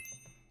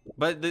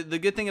 But the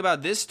good thing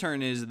about this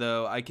turn is,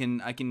 though, I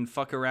can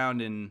fuck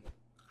around and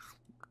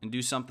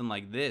do something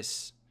like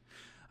this.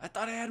 I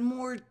thought I had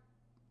more.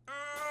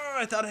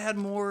 I thought I had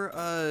more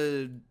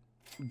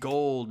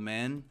gold,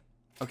 man.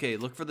 Okay,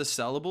 look for the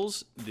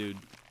sellables, dude.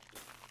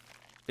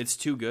 It's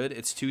too good.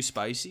 It's too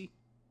spicy.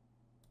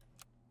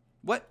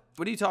 What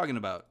are you talking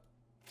about?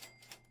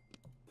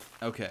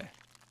 Okay.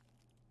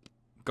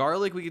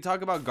 Garlic. We could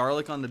talk about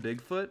garlic on the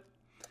Bigfoot.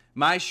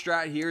 My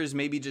strat here is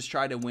maybe just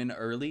try to win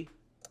early.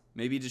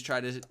 Maybe just try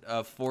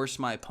to force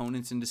my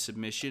opponents into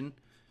submission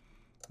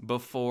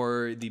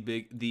before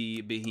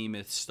the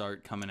behemoths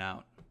start coming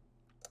out.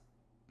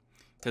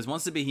 Because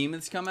once the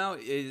behemoths come out,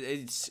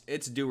 it's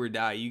do or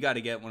die. You got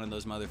to get one of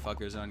those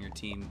motherfuckers on your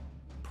team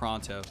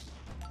pronto.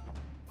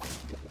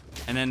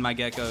 And then my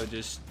gecko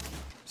just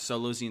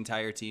solos the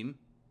entire team.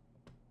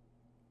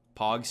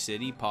 Pog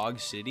City, Pog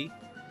City.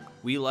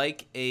 We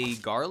like a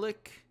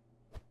garlic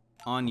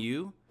on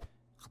you.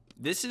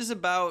 This is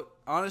about,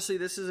 honestly,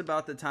 this is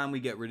about the time we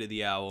get rid of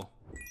the owl.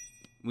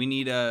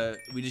 We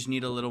just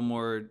need a little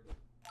more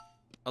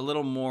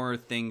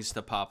things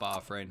to pop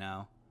off right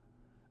now.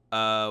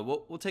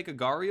 We'll take a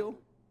gharial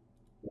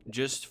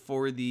just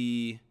for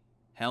the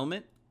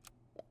helmet.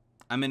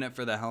 I'm in it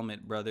for the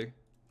helmet, brother.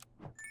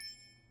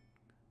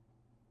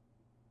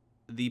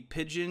 The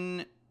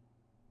pigeon.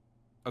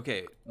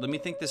 Okay, let me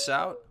think this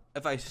out.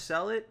 If I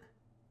sell it,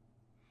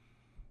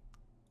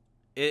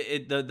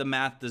 the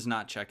math does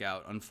not check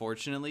out.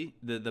 Unfortunately,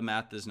 the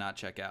math does not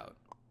check out.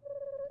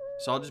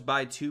 So I'll just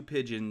buy 2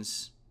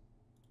 pigeons.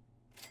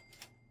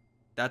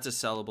 That's a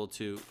sellable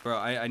too, bro.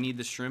 I need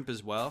the shrimp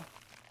as well.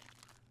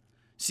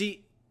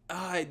 See,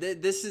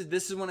 this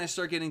is when I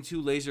start getting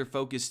too laser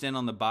focused in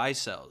on the buy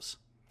sells.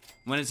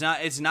 When it's not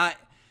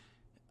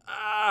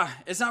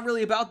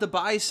really about the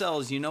buy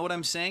sells. You know what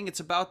I'm saying?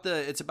 It's about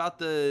the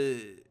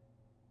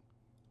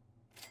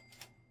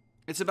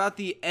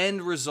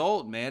end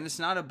result, man. It's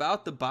not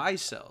about the buy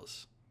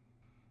sells.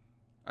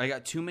 I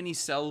got too many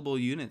sellable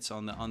units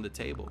on the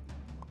table.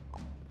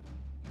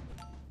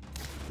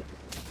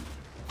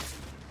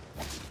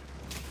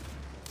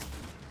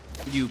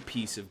 You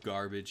piece of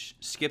garbage.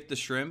 Skip the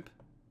shrimp.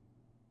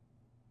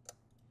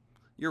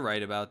 You're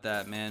right about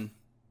that, man.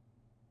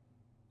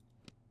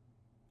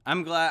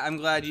 I'm glad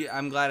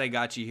I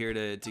got you here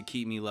to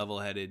keep me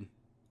level-headed.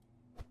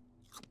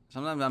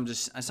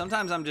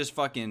 Sometimes I'm just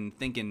fucking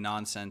thinking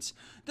nonsense.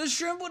 The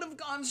shrimp would have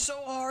gone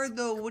so hard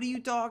though. What are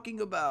you talking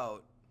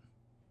about?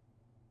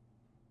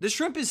 The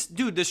shrimp is,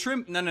 dude, the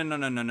shrimp, no.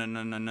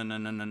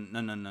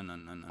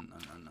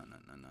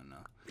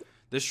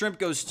 The shrimp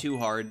goes too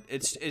hard.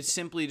 It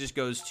simply just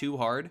goes too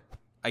hard.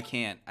 I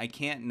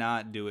can't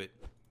not do it.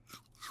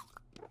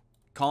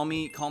 Call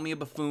me a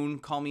buffoon,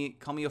 call me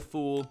a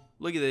fool.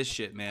 Look at this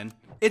shit, man.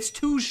 It's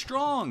too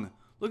strong.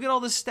 Look at all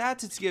the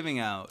stats it's giving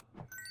out.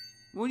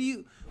 What do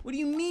you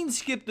mean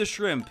skip the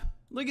shrimp?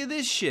 Look at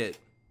this shit.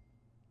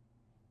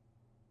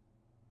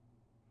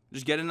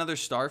 Just get another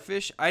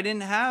starfish.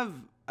 That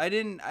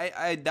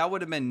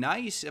would have been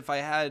nice if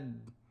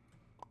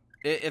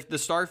if the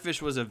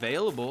starfish was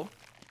available.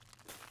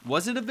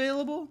 Was it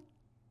available?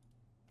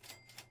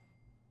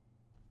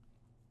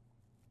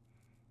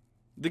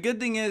 The good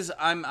thing is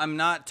I'm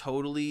not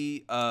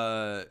totally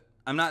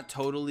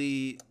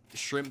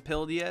shrimp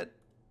pilled yet.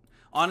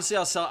 Honestly,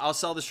 I'll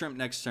sell the shrimp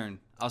next turn.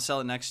 I'll sell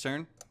it next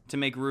turn to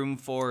make room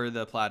for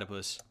the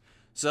platypus.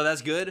 So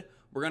that's good.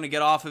 We're gonna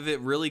get off of it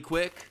really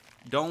quick.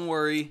 Don't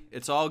worry,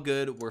 it's all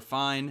good. We're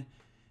fine.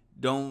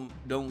 Don't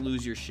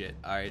lose your shit.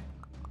 All right.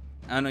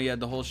 I know you had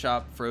the whole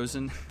shop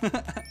frozen.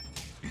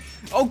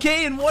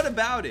 Okay, and what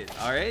about it?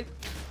 All right.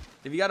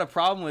 If you got a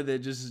problem with it,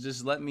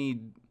 just let me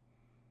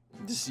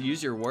Just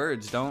use your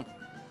words. Don't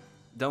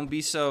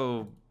be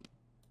so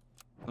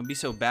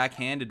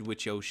backhanded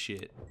with your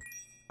shit.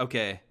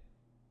 Okay.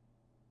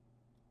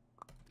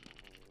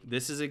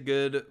 This is a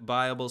good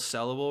buyable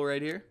sellable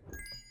right here.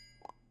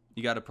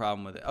 You got a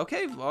problem with it.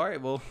 Okay, all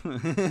right, well.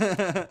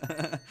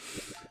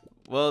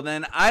 Well,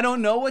 then I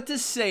don't know what to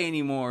say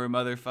anymore,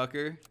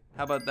 motherfucker.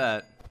 How about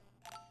that?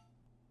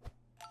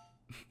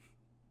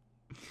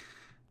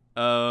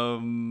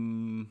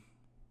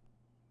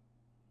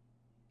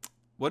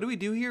 What do we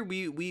do here?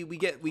 We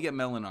get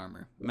melon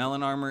armor.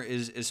 Melon armor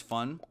is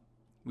fun.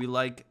 We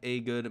like a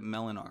good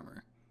melon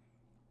armor.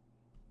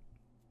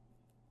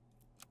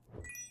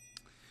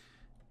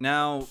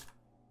 Now,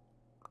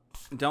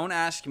 don't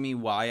ask me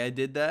why I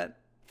did that.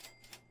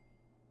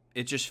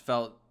 It just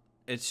felt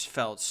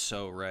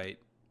so right.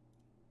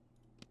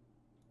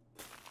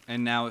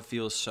 And now it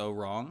feels so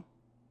wrong.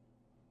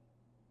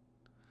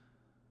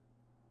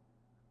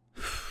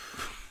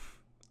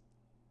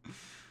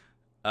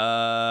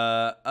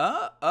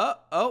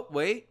 Oh,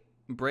 wait.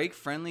 Break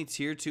friendly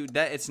tier 2.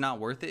 It's not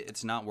worth it.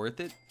 It's not worth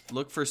it.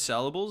 Look for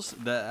sellables.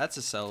 That's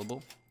a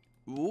sellable.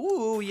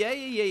 Ooh,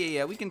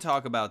 yeah. We can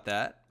talk about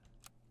that.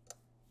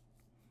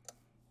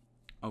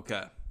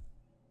 Okay.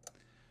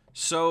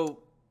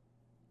 So,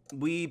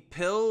 we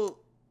pill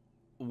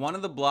one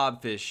of the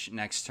blobfish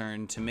next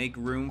turn to make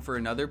room for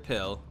another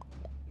pill.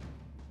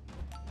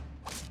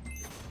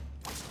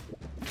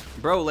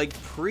 Bro, like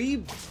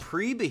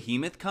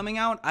pre-behemoth coming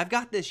out, I've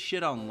got this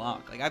shit on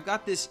lock. Like I've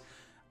got this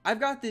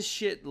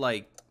shit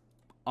like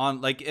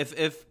on, like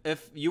if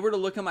you were to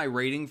look at my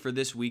rating for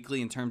this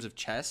weekly in terms of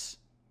chess,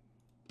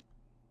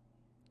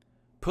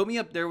 put me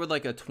up there with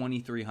like a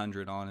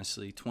 2300,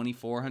 honestly,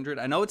 2400.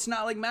 I know it's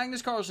not like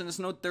Magnus Carlsen, it's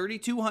no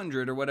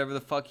 3200 or whatever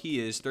the fuck he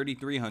is,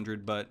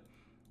 3300, but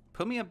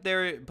put me up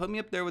there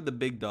with the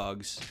big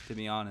dogs, to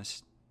be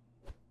honest.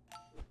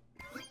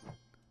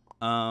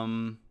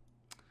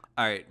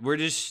 All right, we're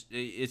just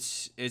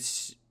it's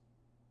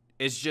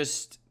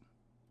just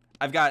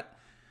I've got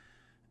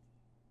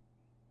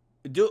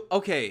do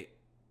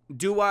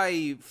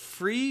I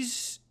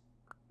freeze?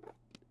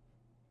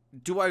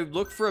 Do I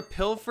look for a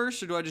pill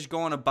first, or do I just go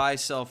on a buy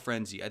sell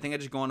frenzy? I think I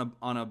just go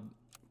on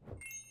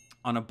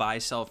a buy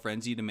sell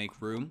frenzy to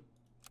make room.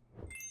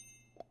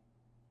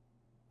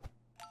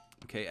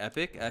 Okay,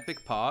 epic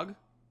pog.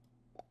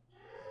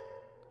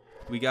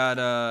 We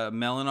got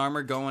melon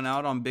armor going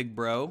out on big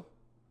bro.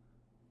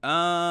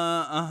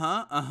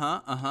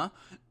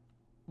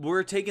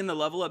 We're taking the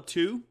level up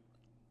too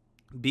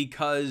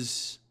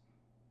because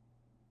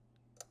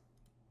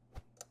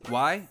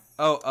why?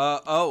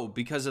 Oh,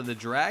 because of the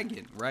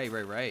dragon.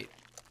 Right.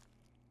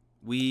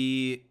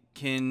 We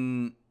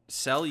can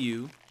sell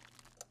you.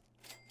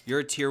 You're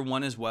a tier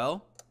 1 as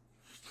well.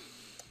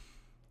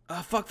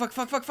 Fuck.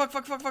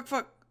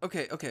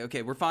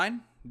 Okay, we're fine.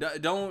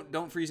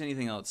 Don't freeze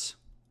anything else.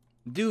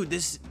 Dude,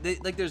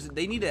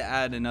 they need to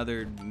add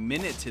another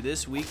minute to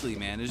this weekly,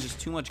 man. There's just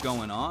too much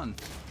going on.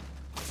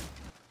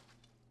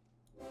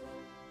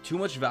 Too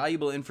much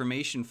valuable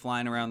information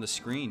flying around the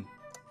screen.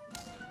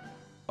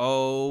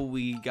 Oh,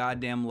 we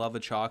goddamn love a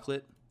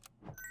chocolate.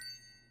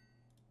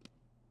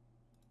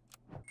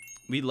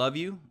 We love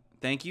you.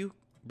 Thank you.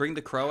 Bring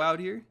the crow out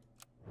here.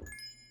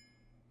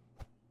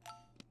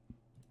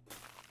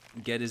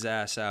 Get his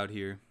ass out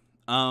here.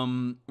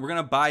 We're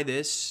gonna buy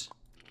this.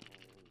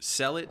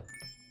 Sell it.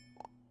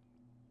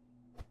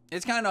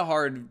 It's kind of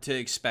hard to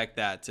expect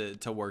that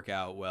to work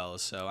out well,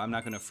 so I'm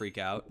not going to freak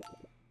out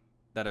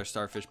that our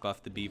starfish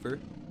buffed the beaver.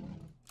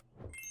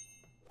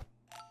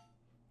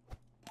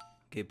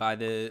 Okay, buy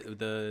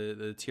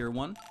the tier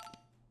 1.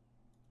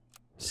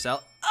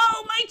 Sell.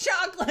 Oh, my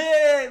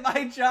chocolate!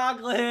 My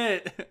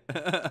chocolate!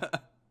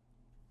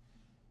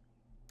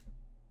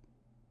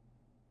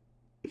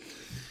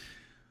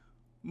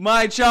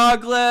 My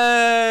chocolate!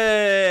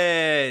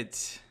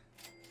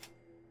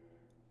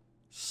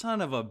 Son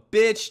of a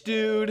bitch,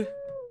 dude.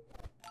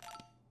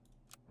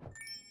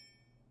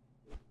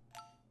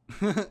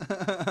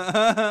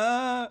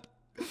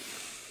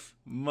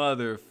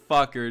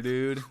 Motherfucker,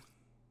 dude.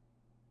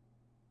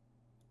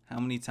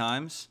 How many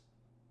times?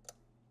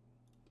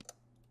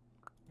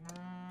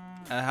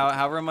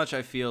 However much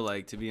I feel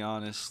like, to be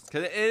honest.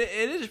 Because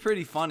it is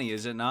pretty funny,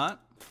 is it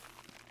not?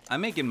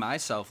 I'm making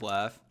myself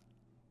laugh.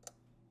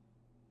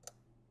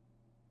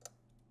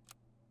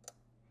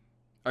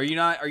 Are you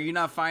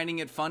not finding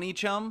it funny,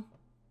 chum?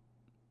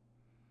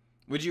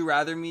 Would you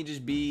rather me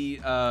just be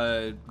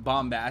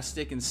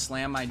bombastic and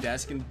slam my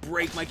desk and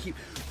break my key?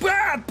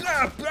 Bah,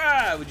 bah,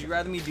 bah! Would you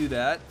rather me do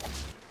that?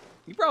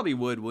 You probably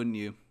would, wouldn't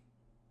you?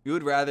 You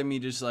would rather me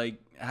just like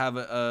have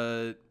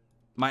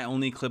my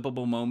only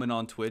clippable moment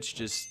on Twitch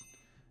just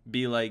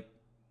be like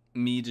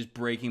me just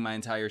breaking my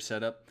entire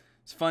setup.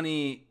 It's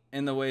funny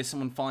in the way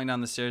someone falling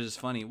down the stairs is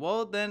funny.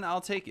 Well, then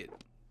I'll take it.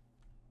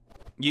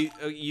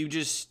 You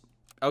just.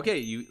 Okay,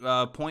 you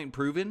point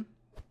proven.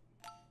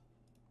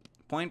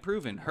 Point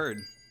proven.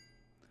 Heard.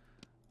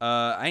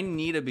 I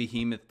need a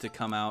behemoth to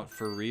come out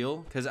for real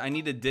because I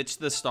need to ditch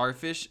the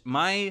starfish.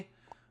 My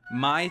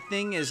My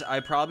thing is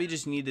I probably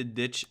just need to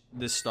ditch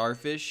the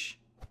starfish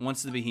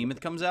once the behemoth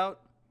comes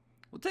out.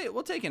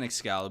 We'll take an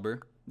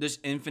Excalibur. There's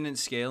infinite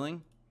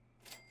scaling.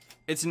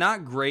 It's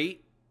not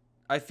great,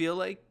 I feel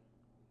like,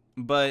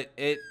 but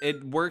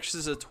it works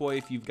as a toy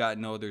if you've got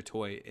no other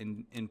toy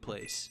in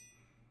place.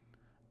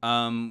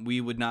 We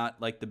would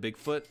not like the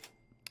Bigfoot.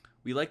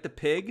 We like the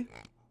pig.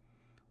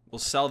 We'll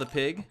sell the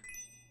pig.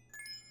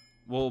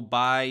 We'll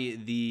buy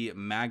the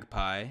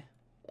magpie.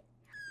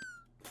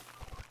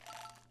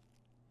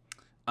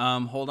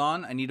 Hold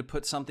on. I need to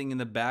put something in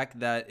the back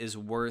that is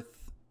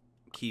worth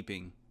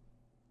keeping.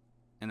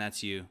 And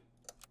that's you.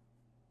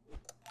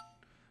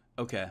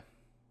 Okay.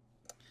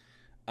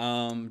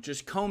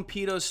 Just comb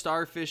Pedo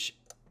starfish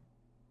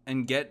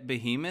and get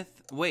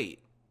behemoth. Wait.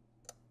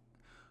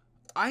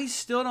 I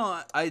still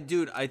don't.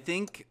 Dude, I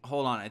think.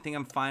 Hold on. I think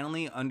I'm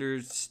finally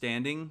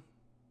understanding.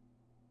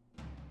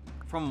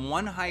 From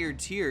one higher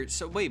tier.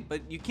 So wait,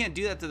 but you can't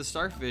do that to the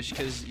starfish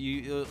because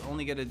you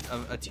only get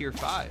a tier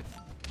 5.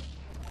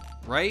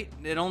 Right?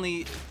 It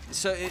only.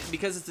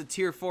 Because it's a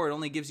tier 4, it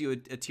only gives you a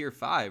tier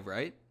 5,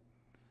 right?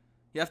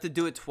 You have to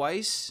do it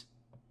twice.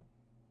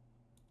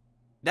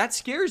 That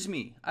scares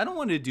me. I don't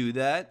want to do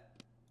that.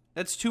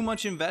 That's too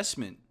much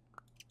investment.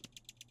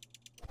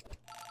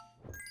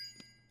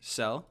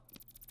 Sell.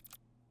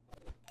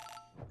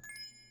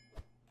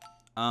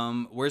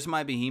 Where's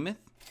my behemoth?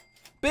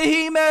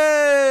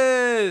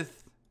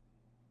 Behemoth!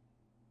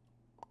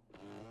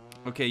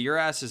 Okay, your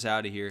ass is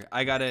out of here.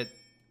 I got it.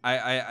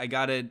 I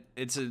got it.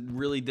 It's a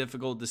really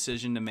difficult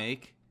decision to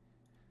make.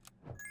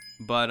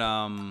 But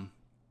I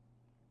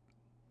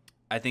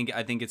think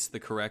it's the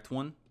correct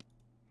one.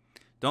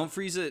 Don't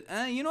freeze it.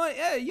 You know what?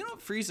 Yeah, you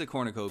don't freeze a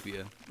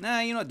cornucopia. Nah,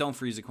 you know what? Don't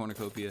freeze a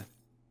cornucopia.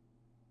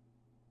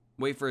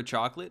 Wait for a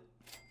chocolate.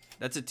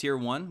 That's a tier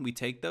 1. We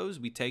take those.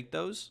 We take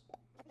those.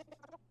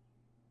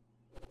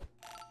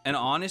 And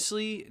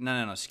honestly,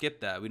 no.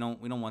 Skip that. We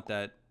don't want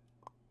that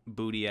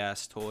booty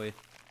ass toy.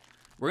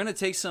 We're gonna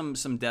take some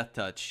death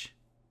touch.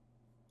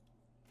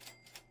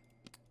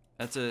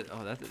 That's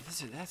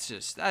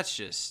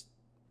just.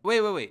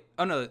 Wait.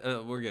 Oh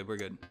no, we're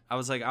good. I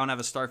was like, I don't have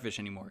a starfish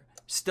anymore.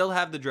 Still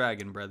have the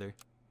dragon, brother.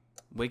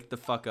 Wake the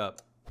fuck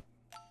up.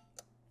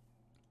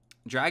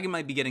 Dragon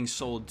might be getting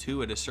sold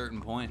too at a certain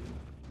point.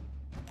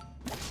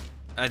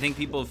 I think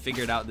people have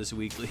figured out this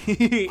weekly.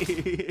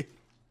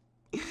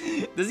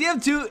 Does he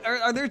have 2?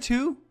 Are there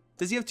 2?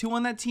 Does he have 2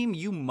 on that team?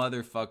 You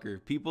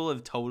motherfucker. People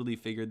have totally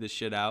figured this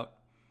shit out.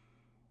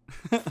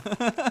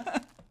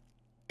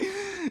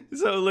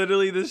 So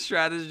literally the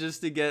strat is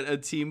just to get a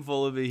team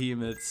full of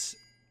behemoths.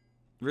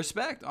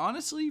 Respect,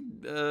 honestly,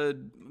 a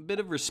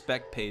bit of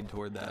respect paid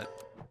toward that.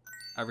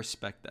 I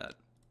respect that.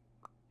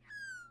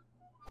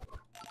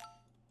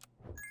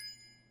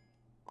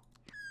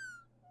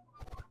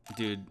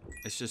 Dude,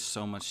 it's just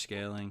so much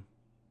scaling.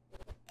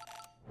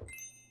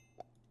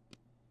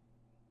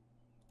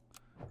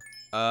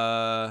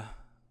 Alright,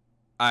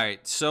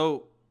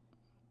 so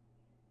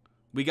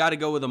we gotta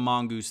go with a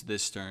mongoose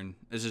this turn.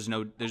 There's just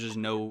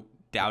no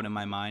doubt in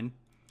my mind.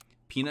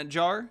 Peanut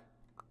jar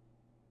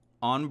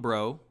on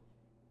bro.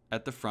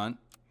 At the front.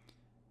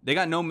 They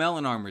got no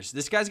melon armors.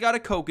 This guy's got a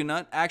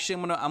coconut.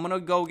 Actually, I'm gonna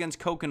go against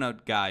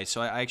coconut guy. So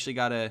I actually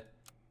gotta.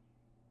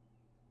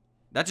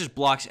 That just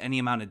blocks any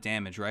amount of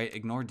damage, right?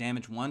 Ignore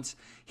damage once.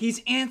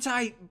 He's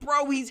anti-peanut.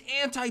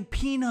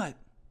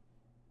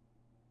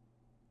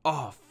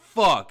 Oh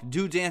fuck,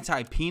 dude's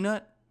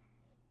anti-peanut.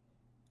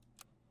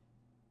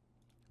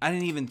 I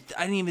didn't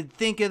even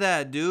think of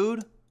that,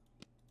 dude.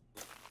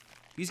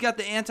 He's got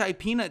the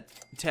anti-peanut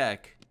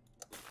tech.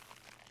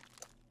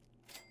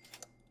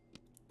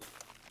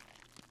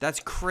 That's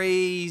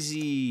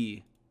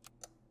crazy.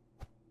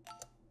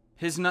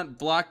 His nut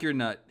block your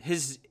nut.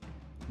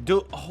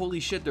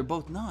 Holy shit, they're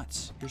both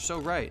nuts. You're so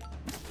right.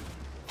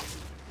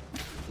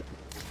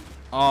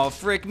 Oh,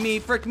 frick me.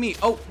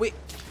 Oh, wait.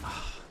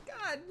 Oh,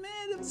 God,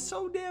 man, it was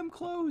so damn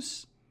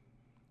close.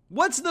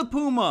 What's the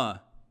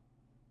Puma?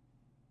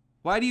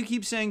 Why do you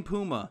keep saying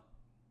Puma?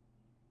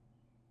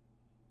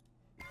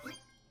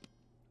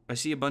 I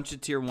see a bunch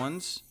of tier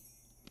 1s.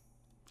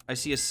 I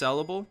see a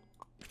sellable.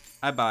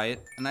 I buy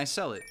it, and I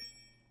sell it.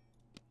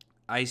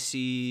 I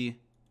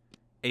see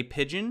a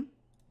pigeon.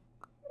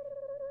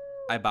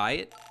 I buy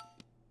it.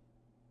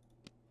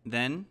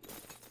 Then,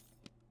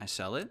 I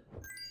sell it.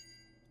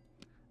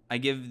 I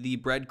give the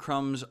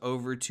breadcrumbs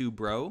over to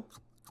bro.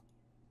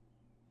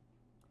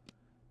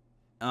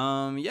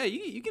 Yeah,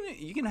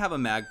 you can have a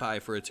magpie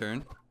for a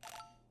turn.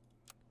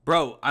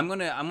 Bro, I'm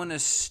gonna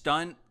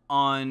stunt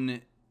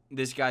on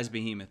this guy's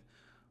behemoth.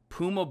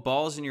 Puma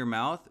balls in your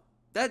mouth.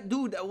 That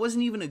dude, that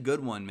wasn't even a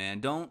good one,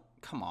 man.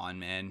 Come on,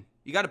 man.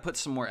 You got to put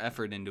some more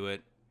effort into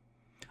it.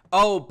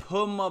 Oh,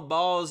 Puma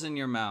balls in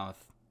your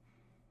mouth.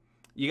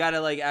 You got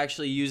to like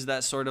actually use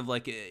that sort of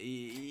like,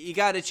 you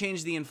got to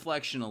change the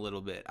inflection a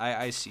little bit.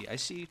 I see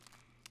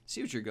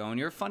what you're going.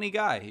 You're a funny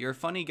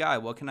guy.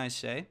 What can I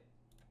say?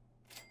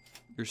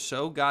 You're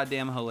so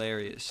goddamn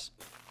hilarious.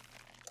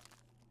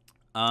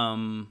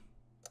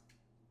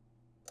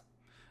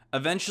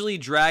 Eventually,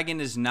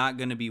 dragon is not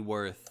going to be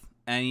worth.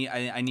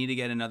 I need to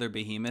get another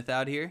behemoth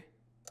out here.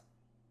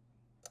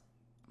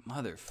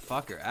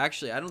 Motherfucker.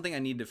 Actually, I don't think I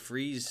need to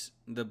freeze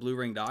the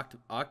blue-ringed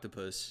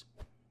octopus.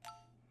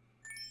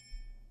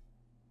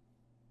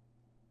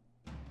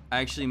 I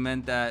actually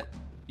meant that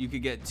you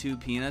could get 2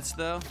 peanuts,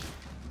 though.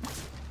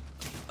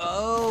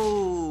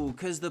 Oh,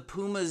 because the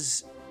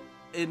pumas,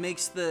 it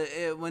makes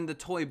when the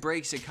toy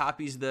breaks, it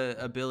copies the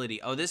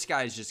ability. Oh, this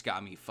guy's just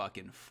got me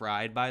fucking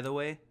fried, by the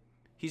way.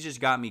 He's just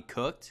got me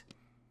cooked.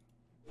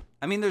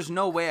 I mean, there's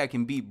no way I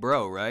can beat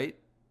bro, right?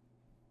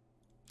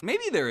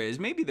 Maybe there is.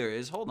 Maybe there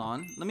is. Hold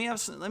on. Let me have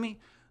some, let me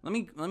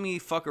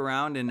fuck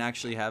around and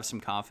actually have some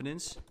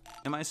confidence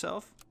in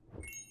myself.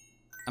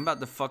 I'm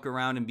about to fuck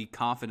around and be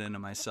confident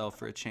in myself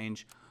for a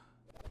change.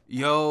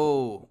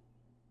 Yo.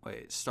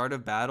 Wait, start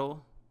of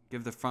battle.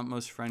 Give the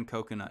frontmost friend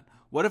coconut.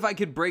 What if I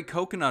could break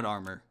coconut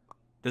armor?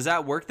 Does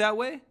that work that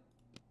way?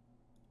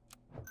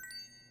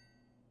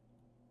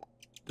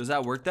 Does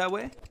that work that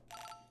way?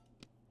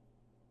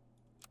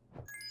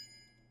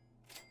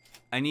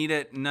 I need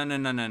it. No.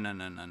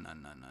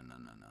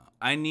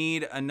 I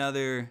need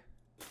another.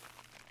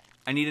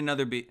 I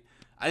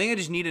think I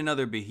just need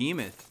another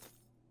behemoth.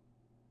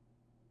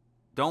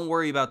 Don't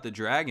worry about the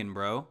dragon,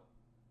 bro.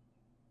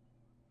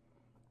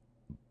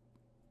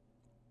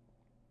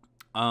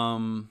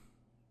 Man,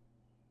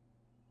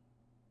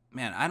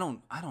 I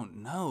don't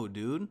know,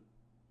 dude.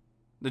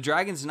 The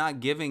dragon's not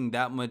giving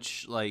that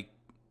much like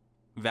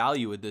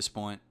value at this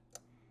point.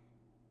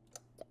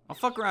 I'll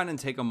fuck around and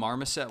take a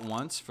marmoset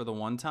once for the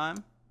one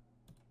time.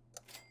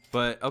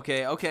 But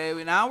okay,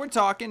 now we're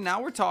talking.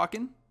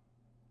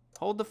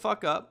 Hold the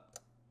fuck up.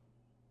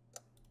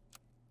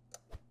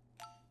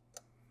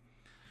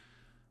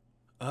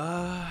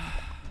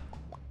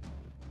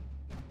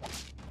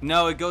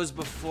 No, it goes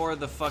before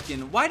the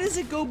fucking... Why does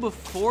it go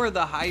before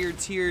the higher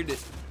tiered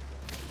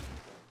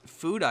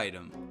food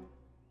item?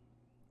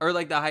 Or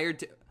like the higher...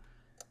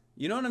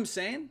 You know what I'm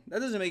saying? That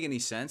doesn't make any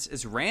sense.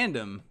 It's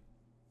random.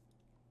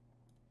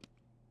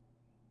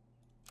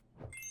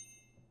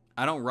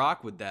 I don't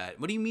rock with that.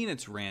 What do you mean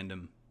it's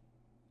random?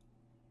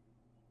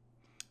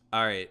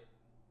 All right.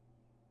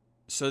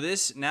 So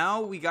this...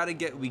 Now we gotta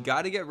get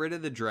rid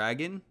of the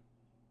dragon.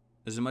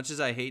 As much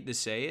as I hate to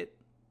say it.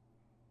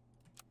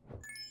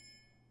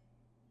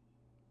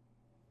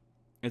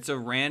 It's a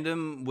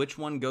random which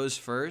one goes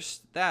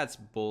first. That's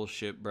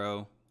bullshit,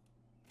 bro.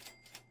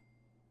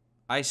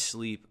 I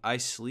sleep.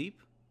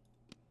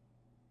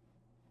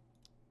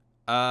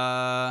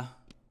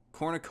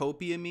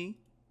 Cornucopia me.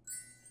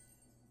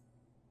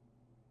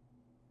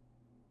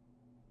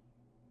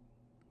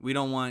 We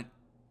don't want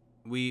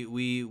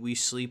we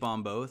sleep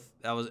on both.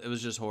 It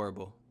was just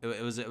horrible.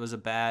 It was a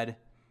bad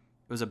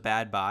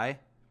buy.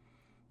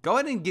 Go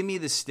ahead and give me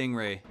the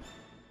stingray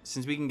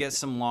since we can get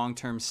some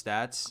long-term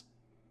stats.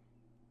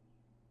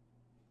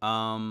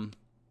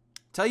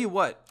 Tell you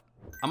what,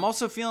 I'm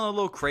also feeling a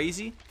little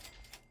crazy.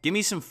 Give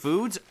me some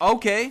foods.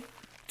 Okay.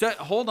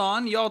 Hold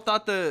on. Y'all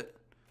thought the...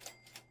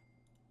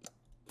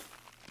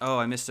 Oh,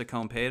 I missed a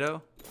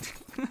Compedo.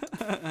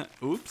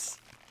 Oops.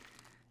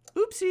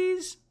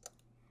 Oopsies.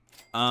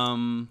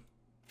 Don't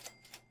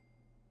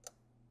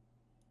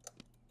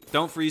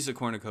freeze the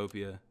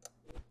cornucopia.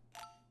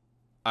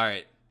 All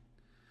right.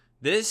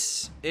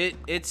 It's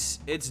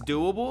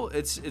doable.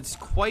 It's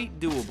quite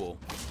doable.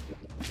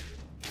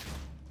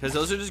 Because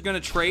those are just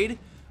gonna trade.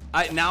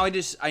 I need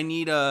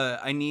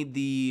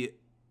the,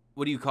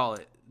 what do you call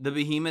it? The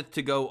behemoth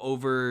to go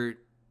over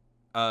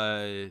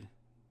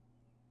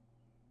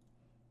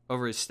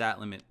his stat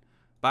limit.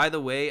 By the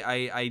way,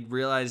 I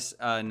realize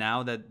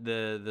now that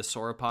the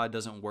sauropod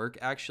doesn't work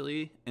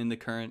actually in the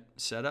current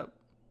setup.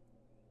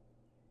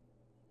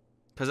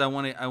 Because I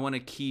want to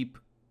keep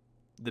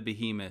the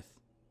behemoth.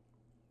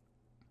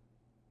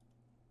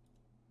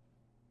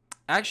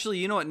 Actually,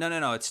 you know what?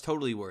 No. It's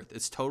totally worth.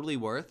 It's totally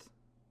worth.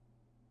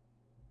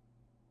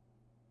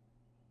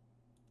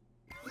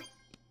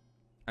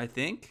 I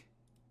think.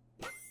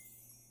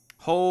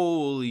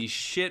 Holy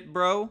shit,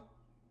 bro.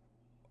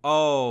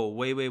 Oh,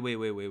 wait.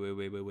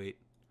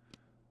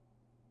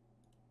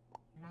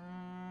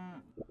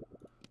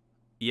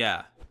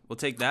 Yeah, we'll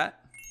take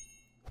that.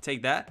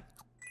 Take that.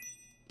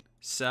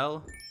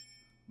 Sell.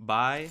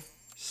 Buy.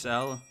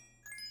 Sell.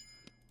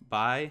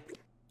 Buy.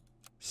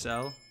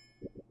 Sell.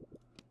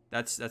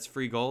 That's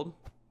free gold.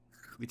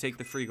 We take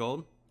the free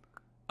gold.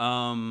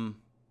 Buy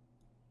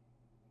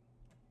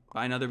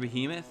another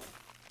behemoth.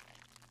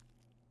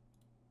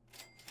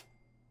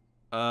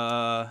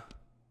 Okay,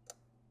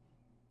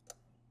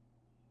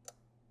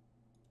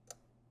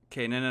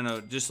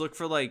 no. Just look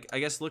for like, I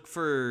guess look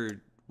for,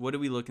 what are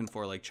we looking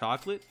for? Like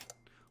chocolate?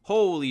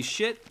 Holy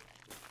shit.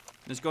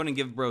 Let's go ahead and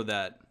give bro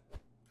that.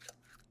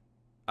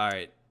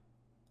 Alright.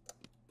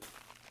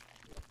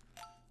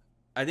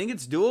 I think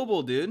it's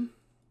doable, dude.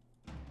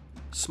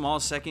 Small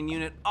second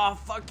unit. Oh,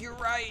 fuck, you're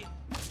right.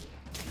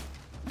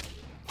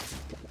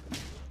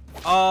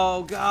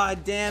 Oh,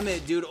 god damn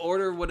it, dude.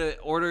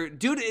 Order.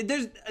 Dude,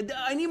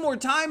 I need more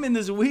time in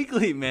this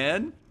weekly,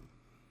 man.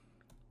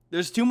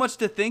 There's too much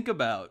to think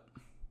about.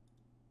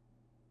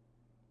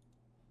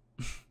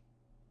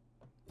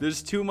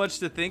 There's too much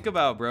to think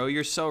about, bro.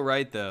 You're so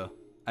right, though.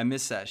 I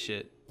miss that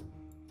shit.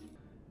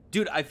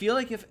 Dude, I feel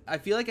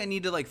like I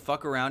need to like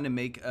fuck around and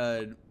make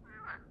a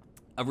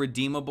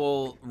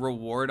redeemable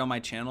reward on my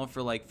channel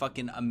for like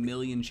fucking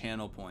 1,000,000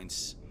 channel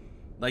points.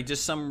 Like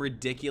just some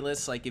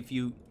ridiculous, like if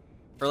you,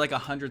 or like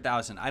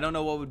 100,000. I don't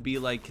know what would be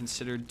like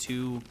considered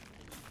too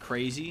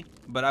crazy,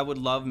 but I would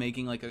love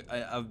making like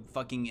a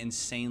fucking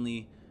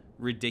insanely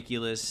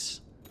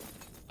ridiculous,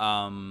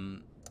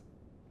 actually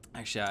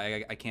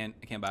I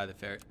can't buy the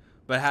ferret,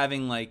 but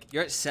having like,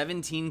 you're at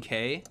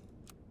 17K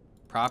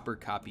proper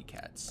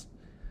copycats.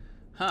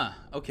 Huh,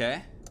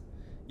 okay.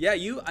 Yeah,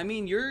 I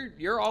mean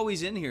you're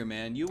always in here,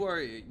 man.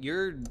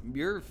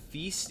 You're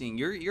feasting.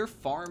 You're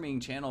farming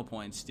channel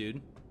points,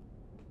 dude.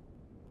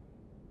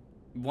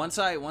 Once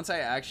I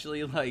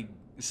actually like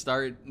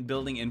start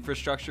building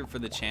infrastructure for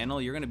the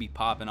channel, you're going to be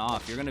popping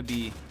off. You're going to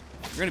be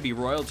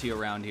royalty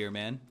around here,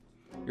 man.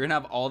 You're going to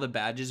have all the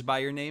badges by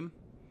your name.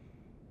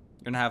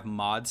 You're going to have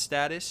mod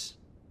status.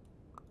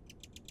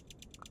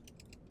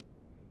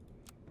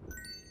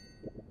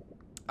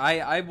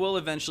 I will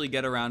eventually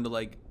get around to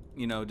like,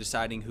 you know,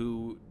 deciding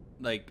who,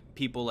 like,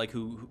 people like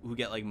who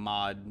get like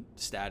mod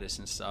status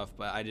and stuff,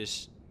 but I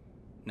just,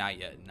 not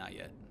yet.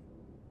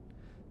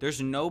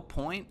 There's no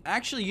point.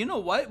 Actually, you know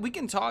what? We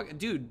can talk,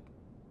 dude.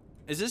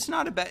 Is this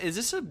not a bad, is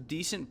this a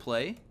decent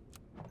play?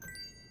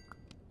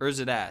 Or is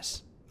it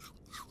ass?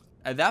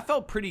 That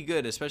felt pretty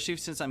good, especially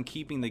since I'm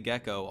keeping the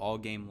gecko all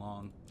game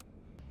long.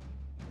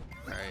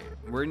 Alright,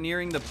 we're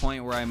nearing the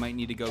point where I might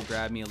need to go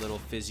grab me a little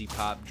fizzy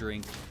pop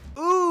drink.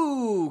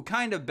 Ooh,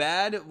 kind of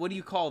bad. What do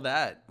you call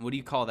that? What do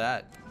you call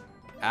that?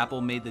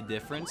 Apple made the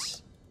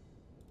difference.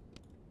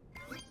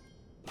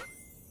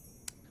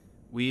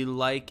 We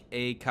like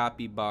a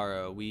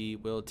capybara. We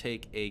will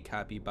take a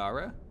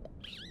capybara.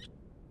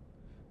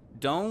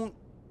 Don't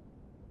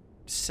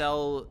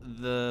sell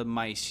the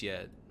mice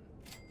yet.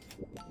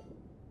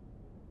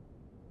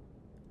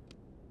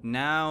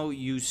 Now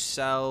you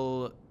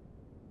sell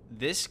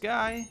this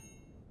guy.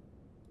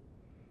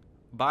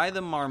 Buy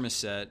the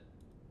marmoset.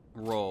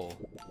 Roll.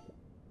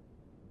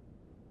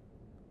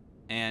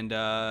 And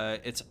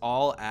it's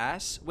all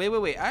ass.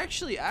 Wait.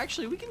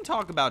 Actually, we can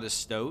talk about a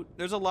stoat.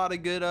 There's a lot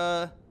of good.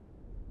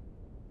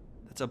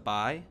 That's a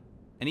buy.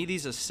 Any of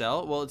these a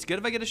sell? Well, it's good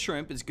if I get a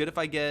shrimp. It's good if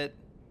I get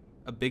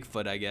a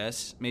Bigfoot, I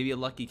guess. Maybe a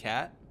lucky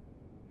cat.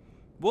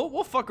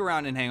 We'll fuck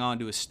around and hang on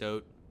to a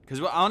stoat.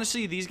 Because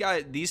honestly,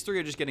 these three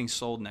are just getting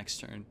sold next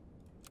turn.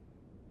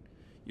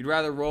 You'd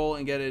rather roll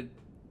and get it.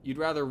 You'd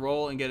rather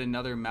roll and get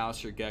another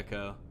mouse or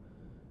gecko.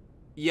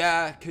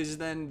 Yeah, because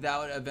then that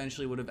would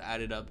eventually would have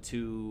added up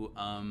to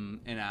an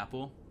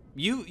apple.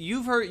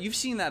 You've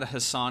seen that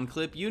Hassan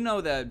clip. You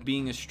know that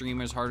being a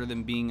streamer is harder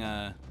than being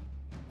a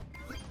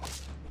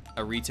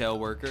retail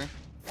worker.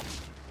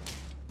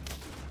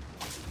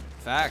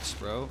 Facts,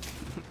 bro.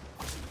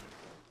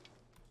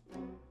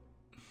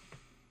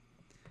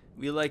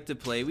 We like to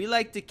play. We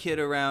like to kid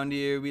around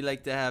here. We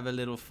like to have a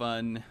little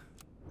fun.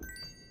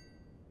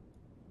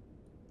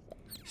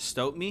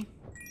 Stoat me.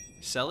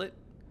 Sell it.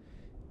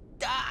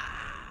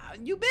 Ah,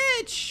 you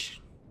bitch.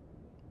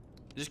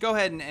 Just go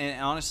ahead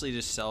and honestly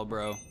just sell,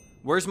 bro.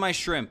 Where's my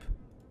shrimp?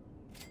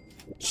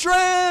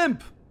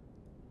 Shrimp!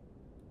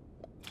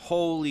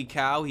 Holy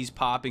cow, he's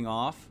popping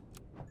off.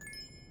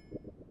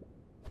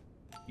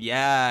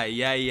 Yeah.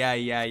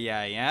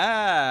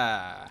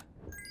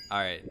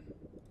 Alright.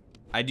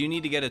 I do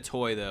need to get a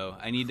toy though.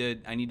 I need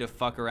to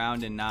fuck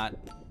around and not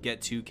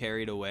get too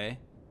carried away.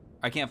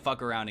 I can't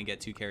fuck around and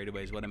get too carried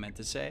away is what I meant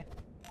to say.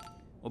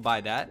 We'll buy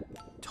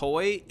that.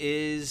 Toy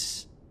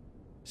is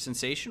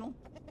sensational.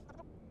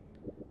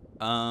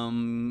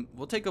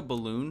 We'll take a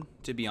balloon,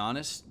 to be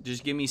honest.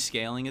 Just give me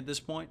scaling at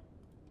this point.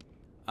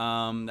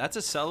 That's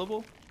a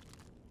sellable.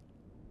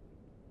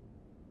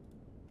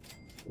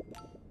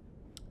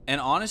 And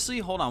honestly,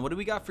 hold on. What do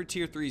we got for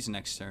tier 3s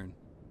next turn?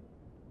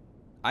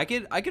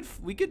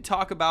 We could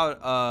talk about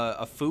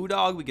a foo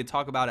dog. We could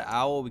talk about an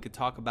owl. We could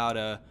talk about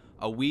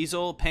a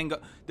weasel,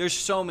 penguin. There's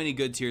so many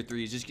good tier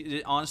 3s.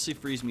 It honestly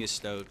frees me a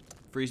stoat.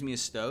 Frees me a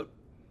stoat.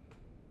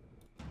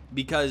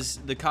 Because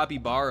the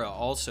capybara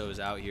also is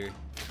out here.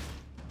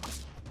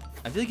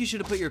 I feel like you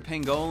should have put your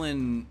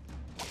pangolin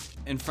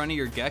in front of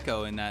your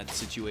gecko in that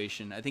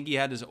situation. I think he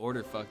had his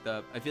order fucked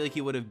up. I feel like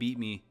he would have beat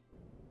me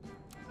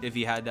if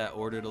he had that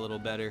ordered a little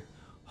better.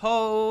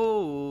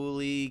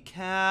 Holy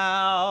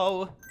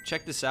cow.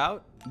 Check this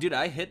out. Dude,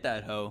 I hit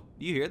that hoe.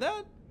 Do you hear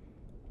that?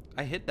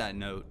 I hit that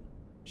note.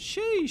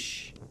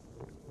 Sheesh.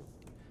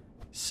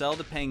 Sell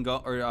the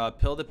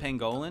pill the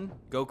pangolin.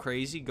 Go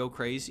crazy, go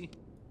crazy.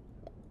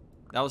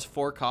 That was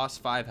 4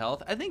 cost, 5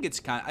 health. I think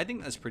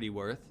that's pretty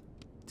worth,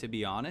 to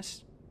be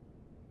honest.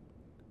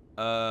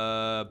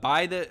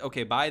 Buy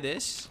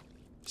this.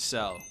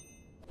 Sell.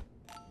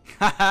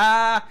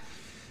 Haha.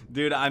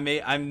 Dude,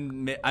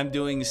 I'm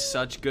doing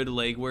such good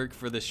legwork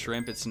for the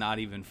shrimp. It's not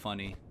even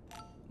funny.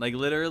 Like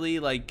literally,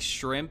 like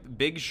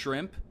big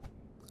shrimp,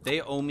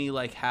 they owe me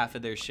like half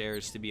of their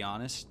shares, to be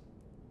honest.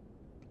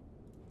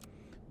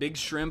 Big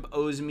Shrimp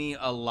owes me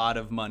a lot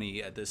of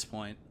money at this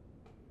point.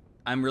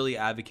 I'm really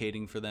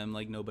advocating for them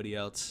like nobody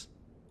else.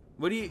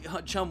 What do you,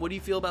 Chum, what do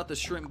you feel about the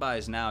shrimp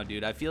buys now,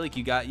 dude? I feel like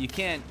you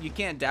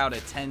can't doubt a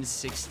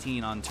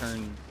 10-16 on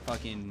turn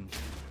fucking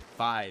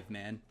 5,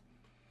 man.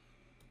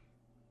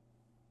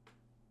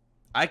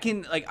 I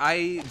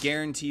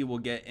guarantee we'll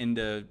get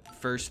into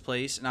first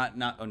place. Oh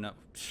no.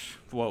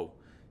 Whoa.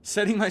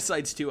 Setting my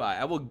sights too high.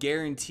 I will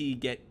guarantee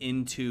get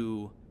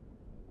into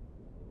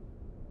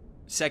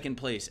second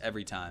place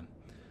every time.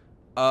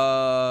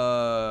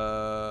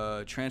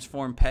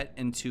 Transform pet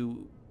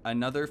into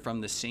another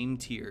from the same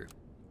tier.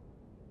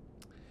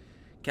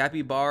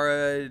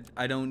 Capybara,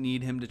 I don't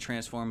need him to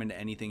transform into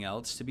anything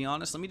else, to be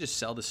honest. Let me just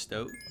sell the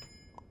stoat.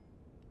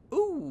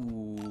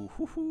 Ooh.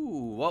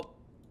 Hoo-hoo. Well,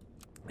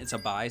 it's a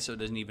buy, so it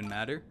doesn't even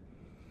matter.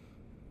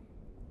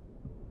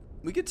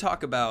 We could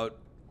talk about...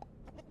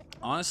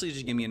 Honestly,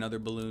 just give me another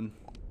balloon.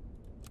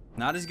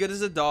 Not as good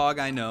as a dog,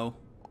 I know.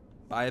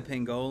 Buy a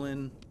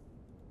pangolin.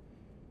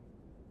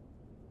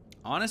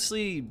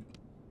 Honestly,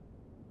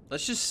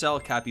 let's just sell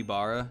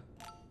Capybara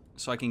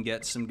so I can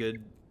get some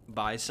good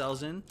buy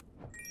sells in.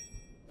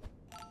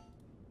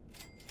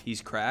 He's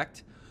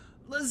cracked.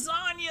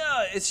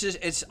 Lasagna! It's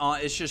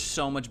just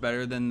so much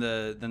better than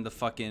the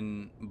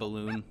fucking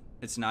balloon.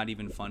 It's not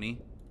even funny.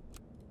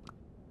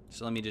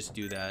 So let me just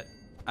do that.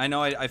 I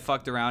know I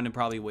fucked around and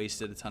probably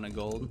wasted a ton of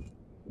gold.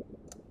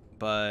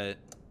 But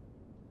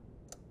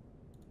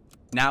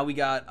now we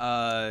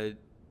got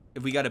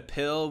if we got a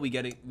pill,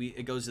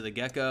 it goes to the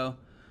gecko.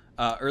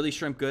 Early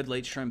shrimp good,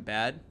 late shrimp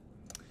bad.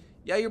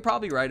 Yeah, you're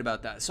probably right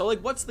about that. So like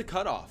what's the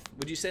cutoff?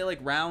 Would you say like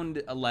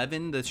round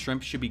 11 the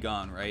shrimp should be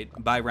gone, right?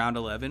 By round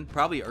 11?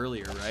 Probably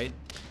earlier, right?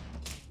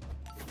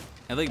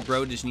 I think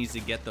bro just needs to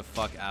get the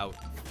fuck out.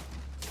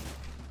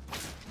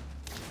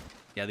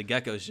 Yeah, the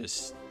gecko's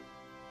just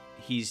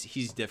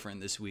he's different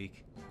this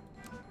week.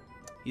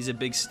 He's a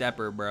big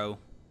stepper, bro.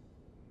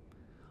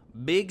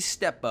 Big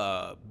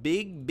stepper.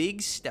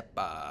 Big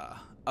stepper.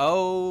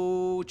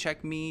 Oh,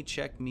 check me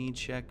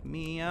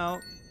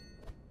out.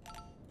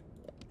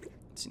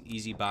 It's an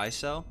easy buy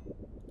sell.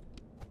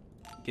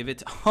 Give it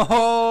to,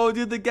 oh,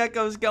 dude, the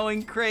gecko's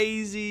going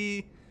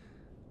crazy.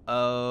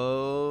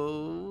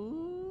 Oh.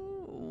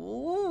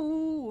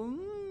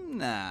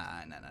 Nah.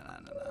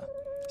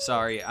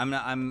 Sorry,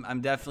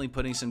 I'm definitely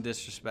putting some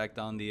disrespect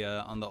on the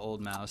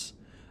old mouse.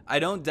 I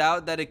don't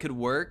doubt that it could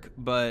work,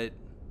 but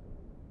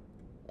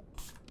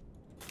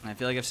I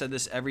feel like I've said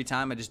this every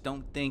time. I just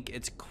don't think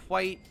it's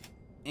quite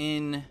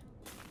in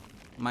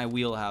my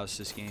wheelhouse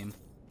this game.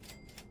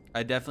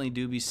 I definitely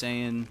do be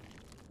saying,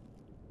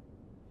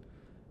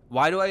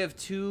 why do I have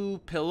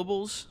 2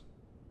 pillables?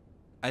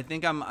 I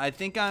think I'm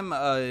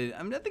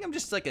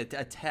just like a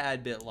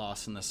tad bit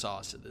lost in the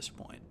sauce at this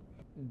point.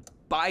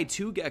 Buy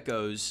 2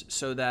 geckos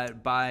so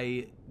that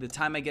by the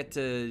time I get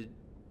to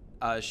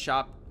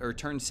shop or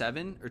turn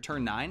 7 or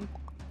turn 9,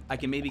 I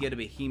can maybe get a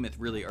behemoth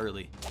really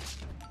early.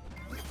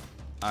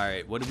 All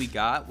right, what do we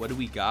got? What do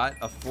we got?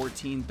 A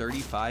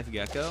 1435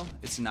 gecko?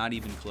 It's not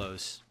even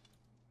close.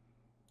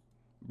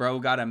 Bro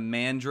got a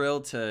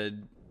mandrill to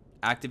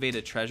activate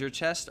a treasure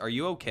chest. Are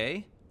you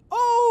okay?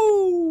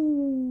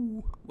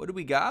 Oh! What do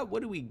we got?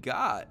 What do we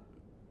got?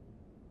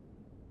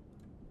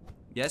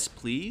 Yes,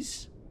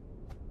 please.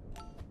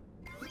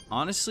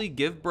 Honestly,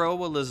 give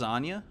bro a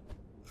lasagna.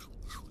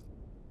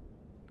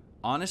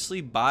 Honestly,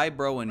 buy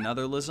bro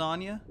another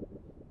lasagna.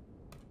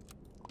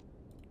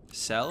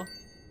 Sell.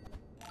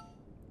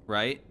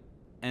 Right?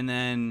 And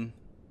then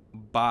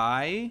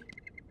buy.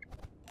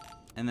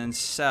 And then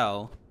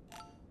sell.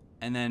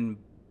 And then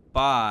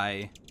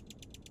buy.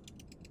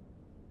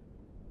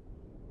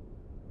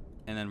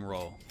 And then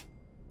roll.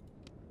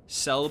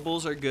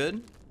 Sellables are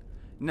good.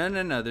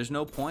 No. There's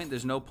no point.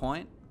 There's no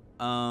point.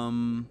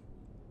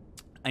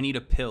 I need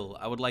a pill.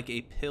 I would like a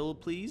pill,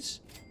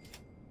 please.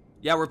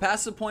 Yeah, we're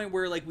past the point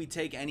where like we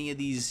take any of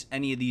these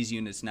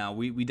units now.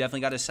 We definitely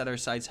got to set our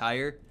sights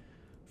higher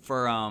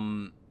for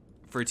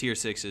tier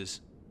 6s.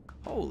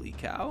 Holy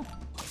cow.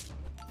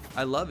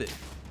 I love it.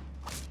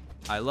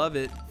 I love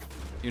it.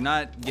 You're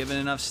not giving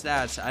enough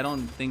stats. I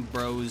don't think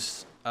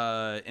bro's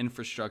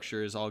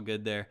infrastructure is all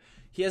good there.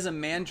 He has a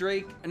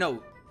mandrake.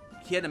 No,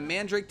 he had a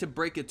mandrake to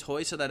break a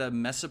toy so that a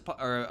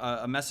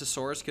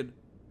Mesosaurus could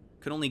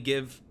only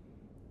give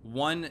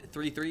 1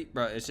 3/3.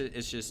 Bro,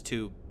 it's just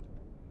 2.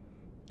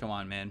 Come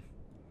on, man.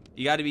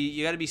 You gotta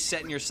be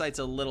setting your sights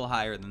a little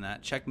higher than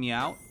that. Check me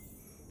out.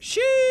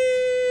 Sheesh.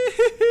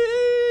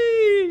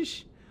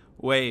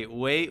 Wait.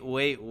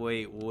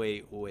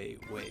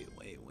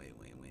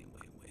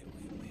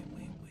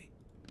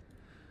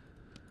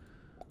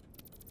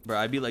 Bro,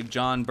 I'd be like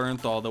John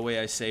Bernthal the way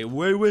I say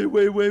wait. I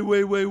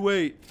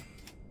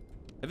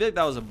feel like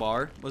that was a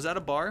bar. Was that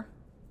a bar?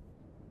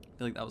 I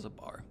feel like that was a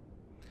bar.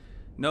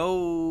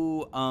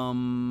 No,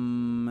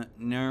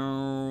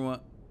 no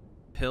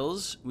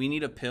pills. We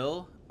need a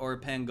pill, or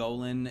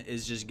Pangolin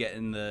is just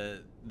getting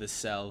the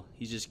cell.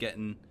 He's just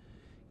getting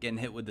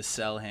hit with the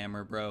cell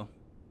hammer, bro.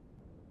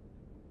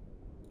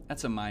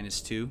 That's a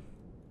 -2.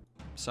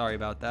 Sorry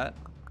about that.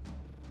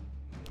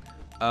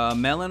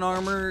 Melon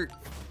armor,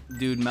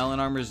 dude. Melon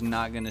armor is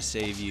not gonna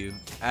save you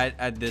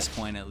at this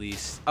point, at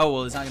least. Oh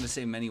well, it's not gonna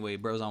save him anyway.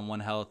 Bro's on 1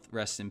 health.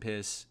 Rest in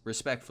piss,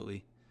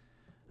 respectfully.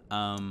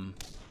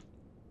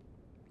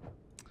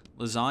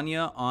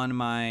 Lasagna on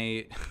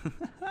my.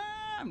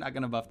 I'm not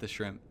gonna buff the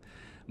shrimp.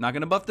 I'm not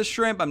gonna buff the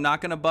shrimp. I'm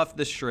not gonna buff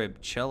the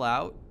shrimp. Chill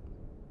out.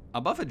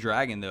 I'll buff a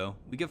dragon though.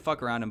 We could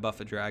fuck around and buff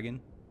a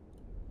dragon.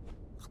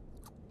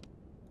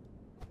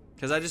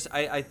 Because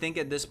I think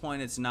at this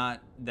point it's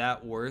not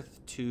that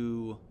worth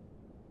to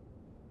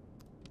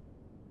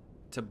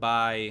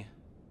buy.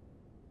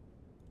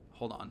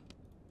 Hold on.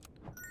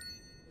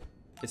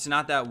 It's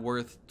not that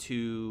worth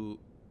to.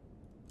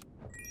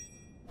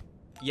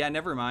 Yeah,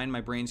 never mind.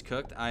 My brain's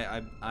cooked.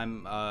 I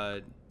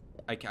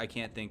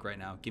can't think right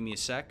now. Give me a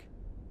sec.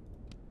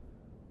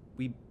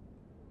 We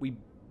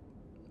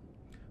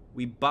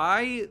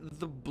buy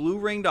the blue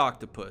ringed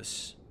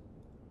octopus.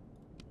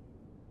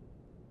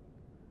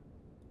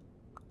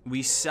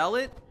 We sell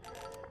it.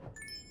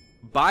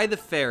 Buy the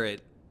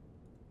ferret.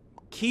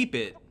 Keep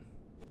it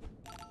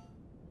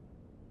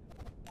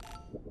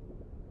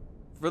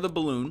for the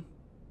balloon.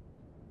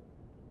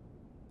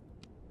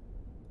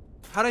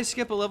 How'd I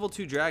skip a level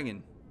 2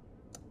 dragon?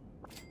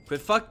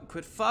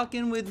 Quit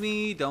fucking with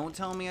me. Don't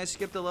tell me I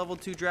skipped a level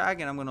 2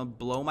 dragon. I'm gonna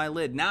blow my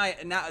lid. Now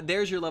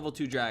there's your level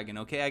 2 dragon,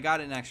 okay? I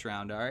got it next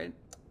round, alright?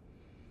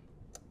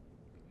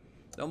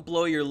 Don't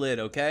blow your lid,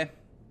 okay?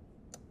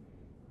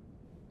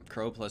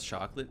 Crow plus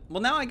chocolate.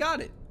 Well, now I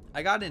got it.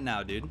 I got it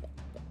now, dude.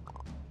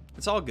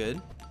 It's all good.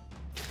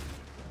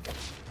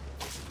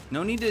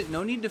 No need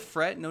to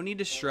fret. No need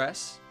to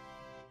stress.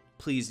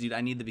 Please, dude,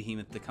 I need the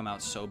behemoth to come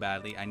out so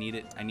badly. I need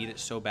it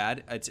so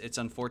bad. It's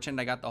unfortunate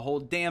I got the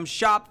whole damn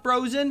shop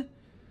frozen.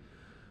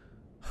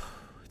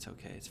 It's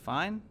okay. It's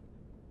fine.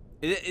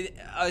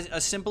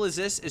 As simple as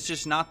this, it's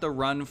just not the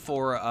run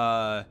for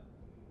a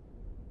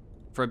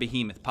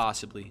behemoth,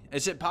 possibly.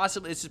 It's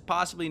just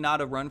possibly not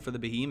a run for the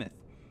behemoth.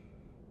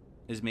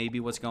 Is maybe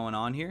what's going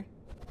on here.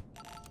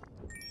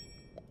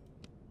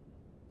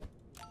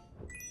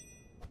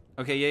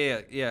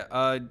 Okay,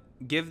 yeah.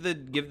 Give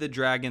the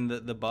dragon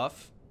the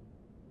buff.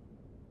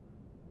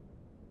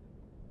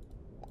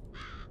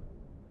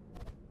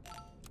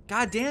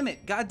 God damn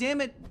it,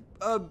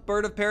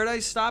 bird of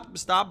paradise, stop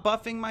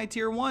buffing my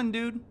tier 1,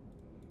 dude.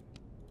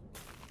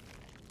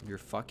 You're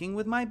fucking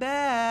with my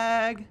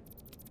bag.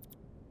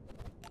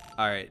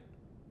 All right.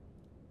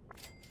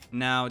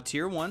 Now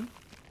tier 1.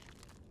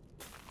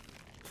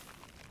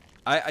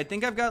 I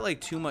think I've got like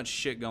too much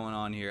shit going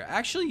on here.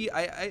 Actually,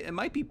 it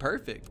might be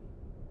perfect.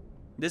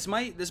 This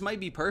might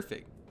be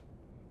perfect.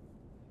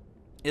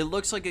 It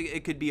looks like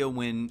it could be a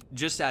win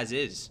just as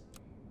is.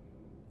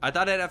 I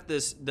thought I'd have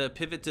the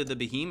pivot to the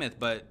behemoth,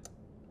 but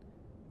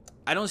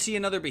I don't see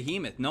another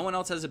behemoth. No one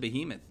else has a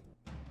behemoth.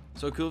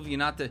 So cool of you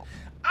not to.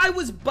 I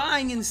was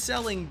buying and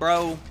selling,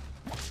 bro.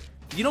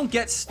 You don't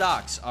get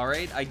stocks, all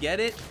right? I get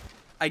it.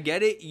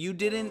 You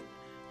didn't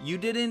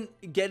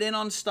get in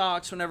on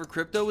stocks whenever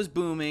crypto was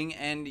booming,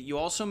 and you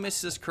also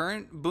missed this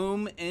current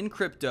boom in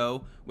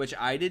crypto, which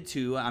I did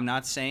too. I'm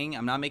not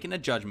making a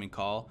judgment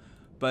call,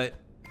 but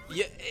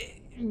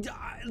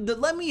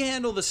let me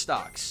handle the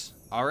stocks,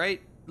 all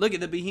right? Look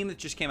at the behemoth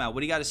just came out. What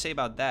do you got to say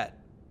about that?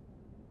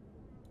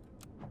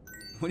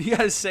 What do you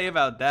got to say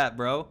about that,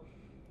 bro?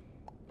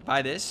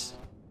 Buy this.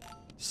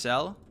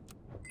 Sell.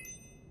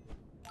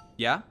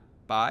 Yeah,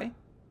 buy.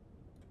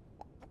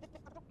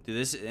 Do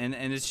this, and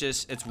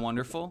it's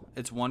wonderful.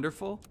 It's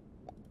wonderful.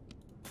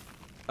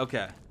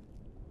 Okay.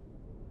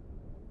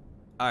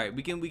 All right,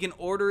 we can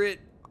order it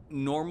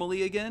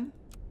normally again.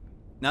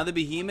 Now the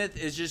behemoth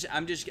is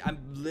I'm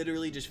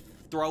literally just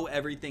throw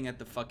everything at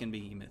the fucking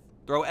behemoth.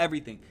 Throw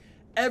everything.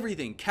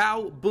 Everything.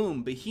 Cow,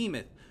 boom,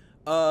 behemoth.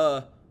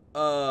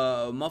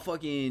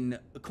 Motherfucking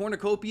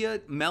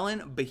cornucopia,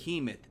 melon,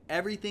 behemoth.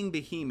 Everything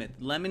behemoth.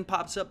 Lemon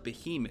pops up,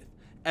 behemoth.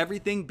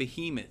 Everything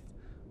behemoth.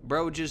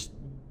 Bro, just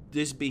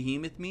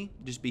behemoth me,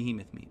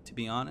 to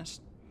be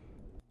honest.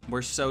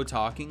 We're so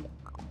talking.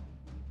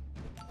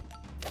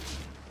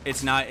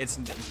 It's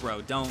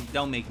bro,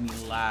 don't make me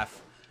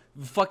laugh.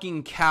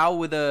 Fucking cow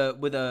with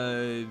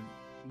a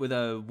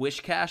wish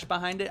cache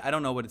behind it. I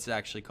don't know what it's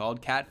actually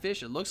called.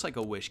 Catfish. It looks like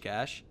a wish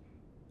cache.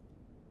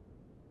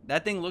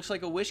 That thing looks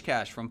like a wish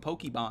cache from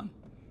Pokemon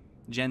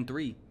Gen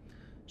 3.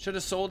 Should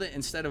have sold it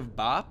instead of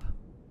Bop.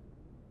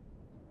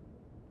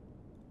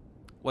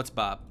 What's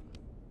Bop?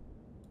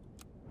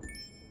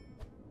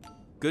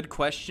 Good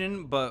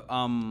question, but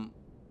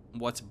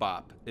what's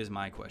Bop is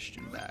my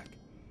question back.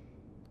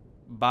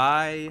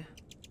 Buy,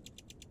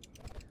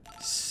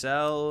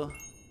 sell,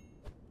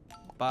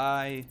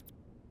 buy,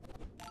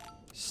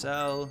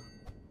 sell,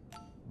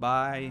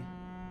 buy,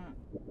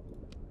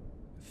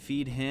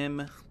 feed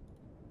him,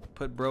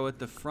 put bro at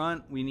the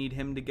front. We need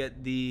him to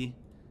get the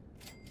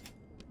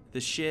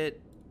shit.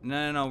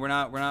 No, we're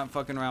not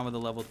fucking around with a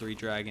level 3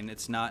 dragon.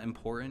 It's not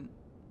important.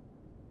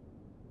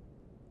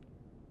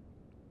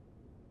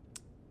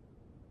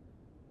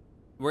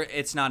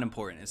 It's not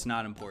important. It's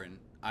not important.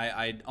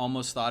 I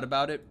almost thought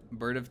about it.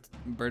 Bird of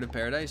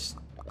paradise.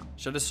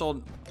 Should have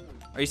sold.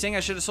 Are you saying I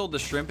should have sold the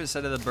shrimp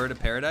instead of the bird of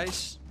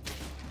paradise?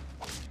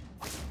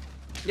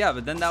 Yeah,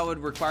 but then that would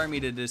require me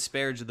to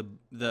disparage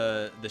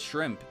the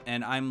shrimp,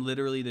 and I'm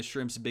literally the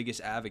shrimp's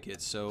biggest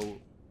advocate, so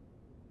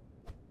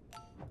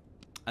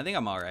I think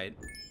I'm all right.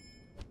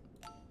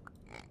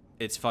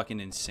 It's fucking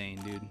insane,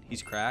 dude.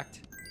 He's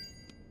cracked.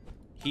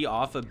 He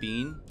off a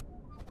bean.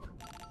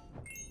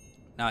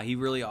 Nah, he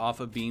really off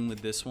a bean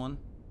with this one.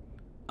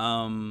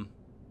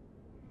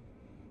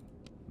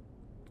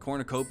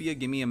 Cornucopia,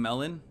 give me a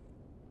melon.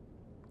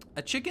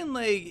 A chicken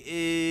leg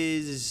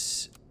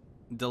is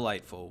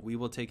delightful. We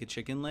will take a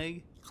chicken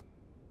leg.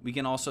 We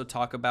can also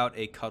talk about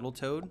a cuddle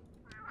toad.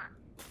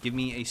 Give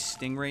me a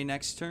stingray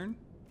next turn.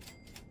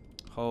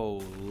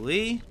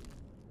 Holy.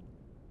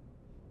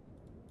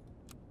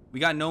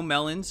 We got no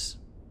melons.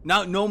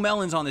 No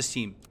melons on this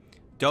team.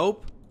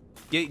 Dope.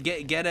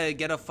 Get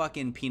a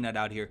fucking peanut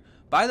out here.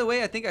 By the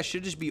way, I think I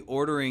should just be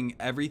ordering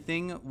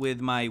everything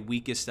with my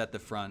weakest at the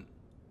front.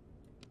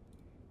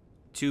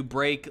 To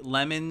break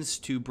lemons,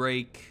 to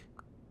break,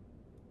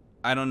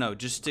 I don't know,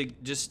 just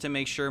to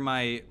make sure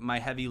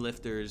my heavy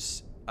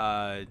lifters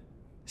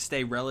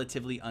stay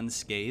relatively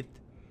unscathed.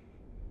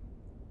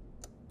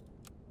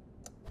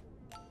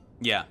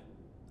 Yeah,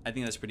 I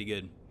think that's pretty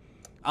good.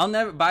 I'll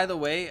never, by the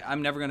way,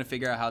 I'm never gonna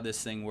figure out how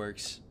this thing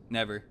works.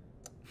 Never.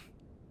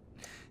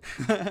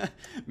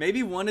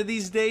 Maybe one of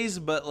these days,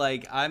 but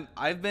like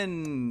I've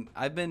been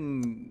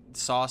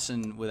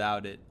saucing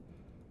without it.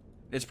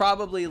 It's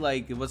probably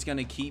like what's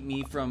gonna keep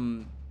me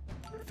from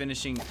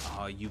finishing.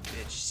 Oh, you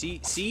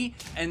bitch. See,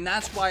 and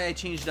that's why I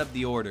changed up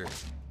the order.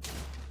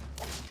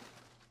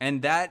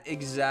 And that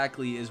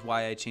exactly is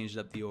why I changed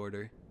up the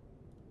order.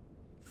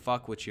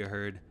 Fuck what you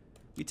heard.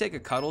 We take a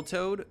cuddle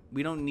toad.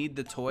 We don't need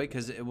the toy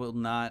because it will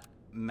not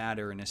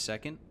matter in a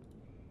second.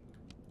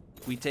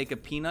 We take a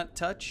peanut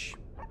touch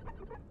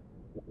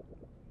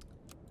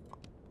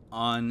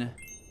on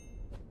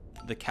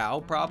the cow,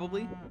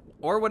 probably,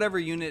 or whatever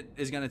unit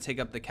is going to take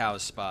up the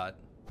cow's spot.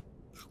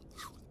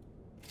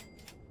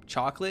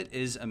 Chocolate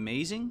is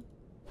amazing.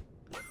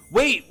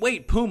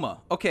 Wait,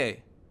 Puma.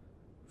 Okay.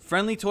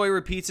 Friendly toy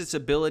repeats its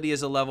ability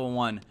as a level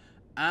 1.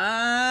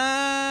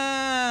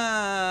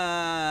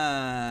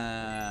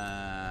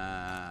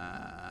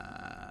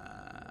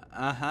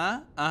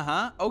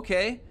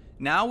 Okay.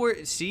 Now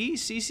we're see.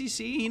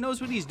 He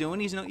knows what he's doing.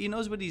 He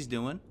knows what he's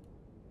doing.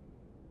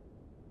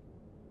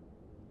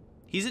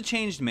 He's a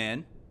changed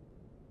man.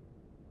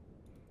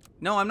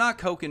 No, I'm not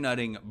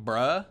coconutting,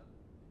 bruh.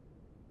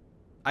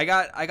 I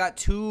got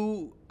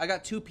two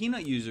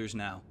peanut users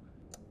now.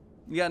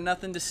 You got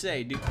nothing to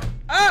say, dude.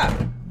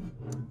 Ah!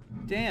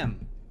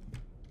 Damn.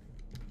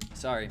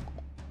 Sorry.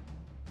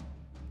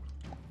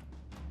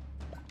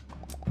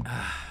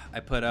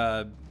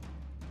 I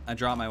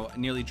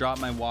nearly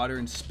dropped my water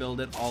and spilled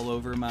it all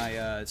over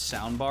my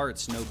sound bar.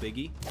 It's no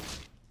biggie.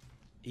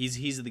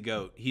 He's the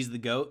goat. He's the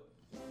goat.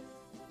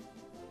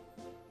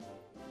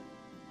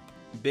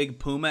 Big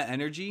Puma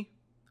energy.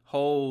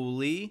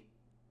 Holy.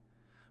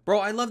 Bro,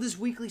 I love this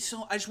weekly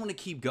so I just want to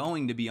keep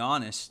going, to be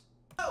honest.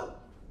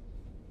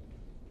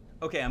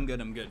 Okay, I'm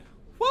good.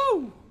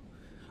 Woo!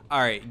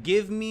 Alright,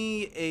 give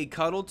me a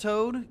cuddle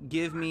toad,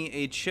 give me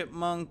a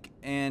chipmunk,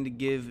 and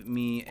give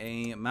me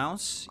a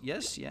mouse.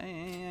 Yes,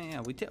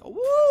 yeah.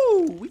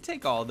 We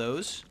take all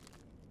those.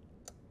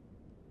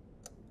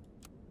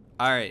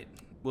 Alright,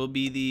 will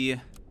be the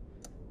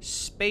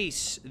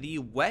space, the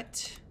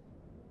wet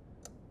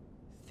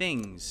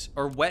things,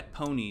 or wet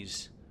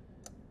ponies.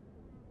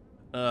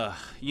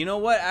 You know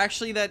what?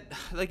 Actually, that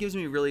gives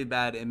me really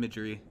bad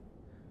imagery.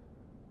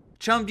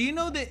 Chum, do you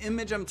know the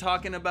image I'm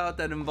talking about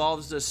that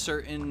involves a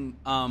certain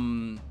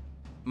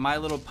My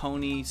Little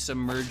Pony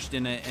submerged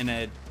in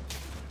a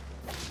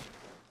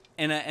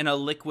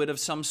liquid of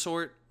some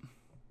sort?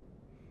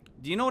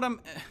 Do you know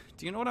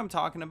what I'm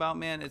talking about,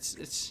 man?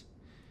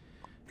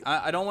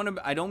 I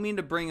don't mean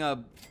to bring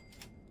up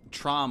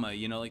trauma,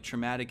 you know, like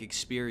traumatic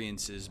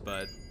experiences,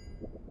 but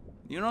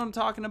you know what I'm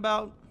talking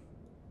about?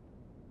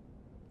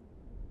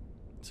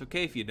 It's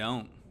okay if you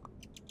don't.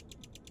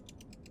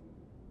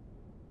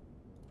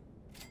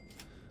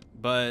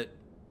 But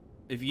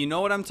if you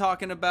know what I'm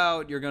talking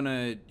about, you're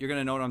gonna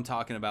know what I'm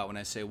talking about when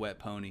I say wet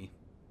pony.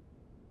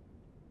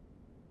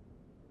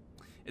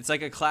 It's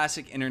like a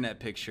classic internet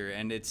picture,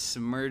 and it's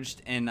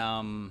submerged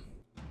in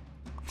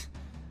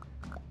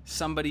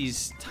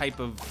somebody's type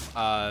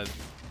of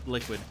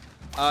liquid.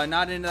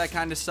 Not into that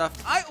kind of stuff.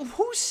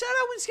 Who said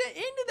I was getting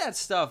into that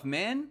stuff,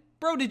 man?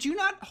 Bro, did you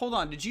not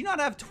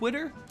have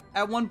Twitter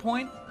at one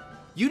point?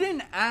 You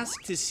didn't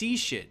ask to see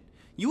shit.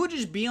 You would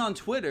just be on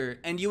Twitter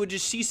and you would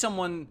just see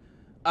someone,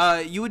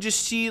 you would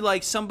just see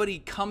like somebody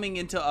coming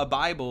into a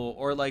Bible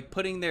or like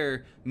putting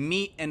their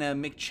meat in a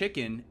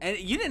McChicken, and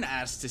you didn't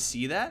ask to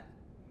see that.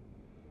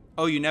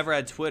 Oh, you never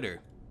had Twitter.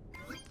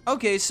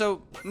 Okay,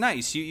 so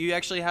nice. You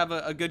actually have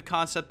a good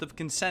concept of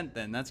consent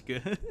then. That's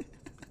good.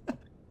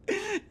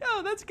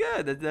 Yo, that's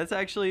good. That's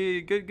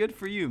actually good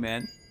for you,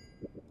 man.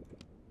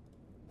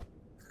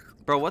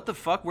 Bro, what the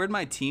fuck? Where'd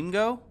my team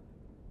go?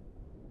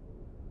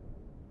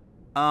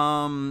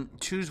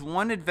 Choose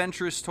one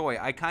adventurous toy.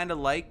 I kind of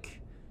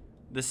like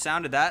the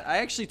sound of that. I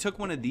actually took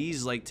one of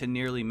these like to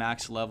nearly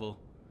max level.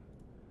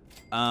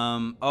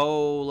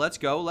 Oh, let's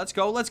go. Let's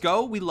go. Let's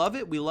go. We love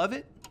it. We love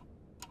it.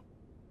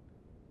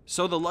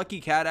 So the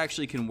lucky cat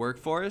actually can work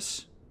for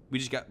us. We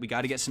got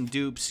to get some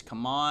dupes.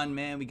 Come on,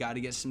 man. We got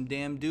to get some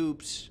damn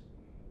dupes.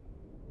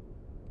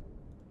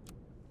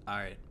 All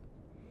right.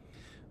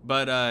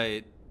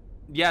 But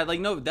yeah, like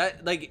no,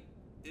 that like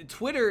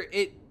Twitter,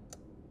 it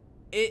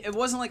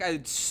wasn't like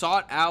I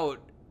sought out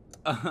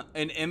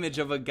an image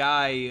of a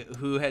guy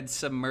who had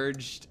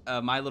submerged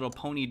My Little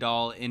Pony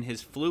doll in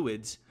his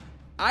fluids.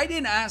 I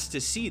didn't ask to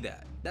see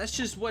that. That's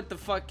just what the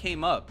fuck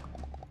came up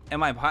in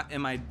my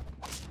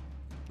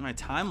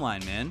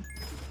timeline, man.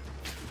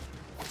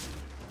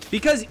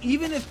 Because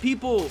even if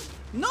people,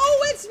 no,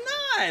 it's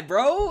not,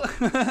 bro.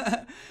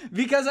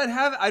 Because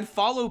I'd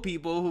follow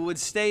people who would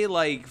stay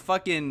like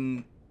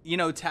fucking, you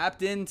know,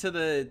 tapped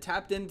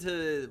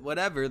into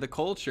whatever the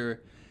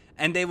culture,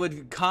 and they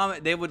would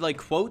comment, they would like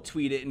quote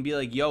tweet it and be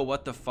like, yo,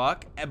 what the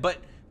fuck? But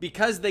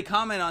because they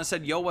comment on it,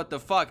 said, yo, what the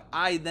fuck,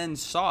 I then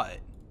saw it.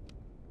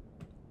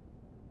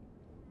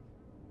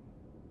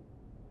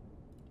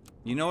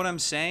 You know what I'm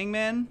saying,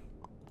 man?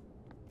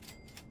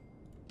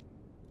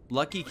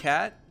 Lucky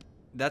cat?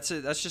 That's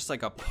just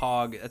like a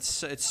pog. It's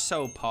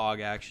so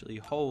pog, actually.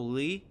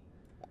 Holy.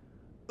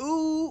 Ooh,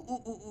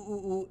 ooh, ooh,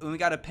 ooh, ooh. And we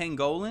got a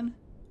pangolin.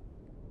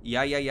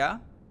 Yeah.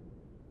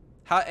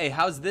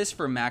 How's this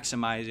for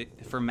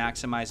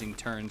maximizing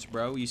turns,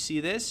 bro? You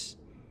see this?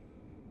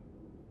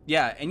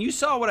 Yeah, and you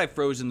saw what I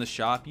froze in the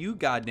shop. You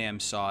goddamn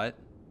saw it.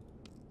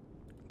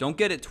 Don't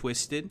get it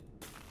twisted.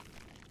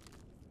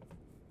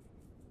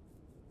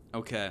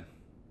 Okay.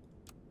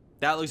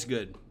 That looks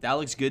good. That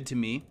looks good to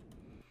me.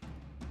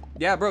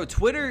 Yeah, bro,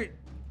 Twitter,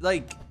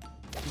 like,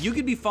 you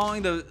could be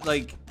following the,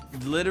 like,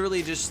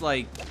 literally just,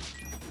 like,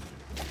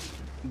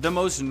 the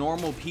most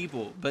normal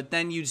people, but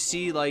then you'd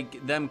see,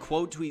 like, them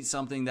quote tweet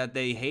something that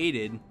they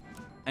hated,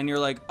 and you're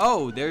like,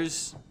 oh,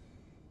 there's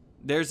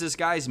this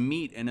guy's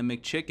meat in a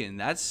McChicken.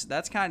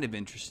 That's kind of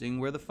interesting.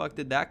 Where the fuck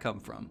did that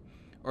come from?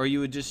 Or you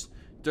would just,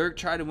 Dirk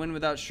try to win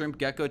without shrimp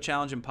gecko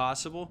challenge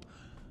impossible.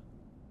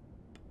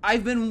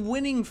 I've been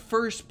winning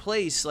first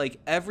place like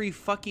every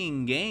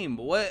fucking game.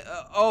 What?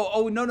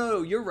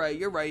 No, you're right.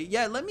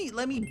 Yeah, let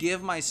me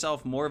give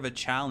myself more of a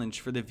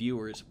challenge for the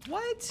viewers.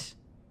 What?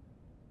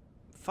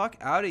 Fuck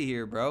out of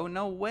here, bro.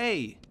 No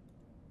way.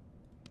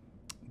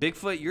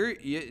 Bigfoot,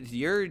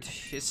 you're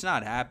it's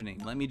not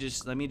happening. Let me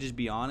just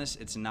be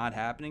honest. It's not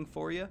happening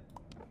for you.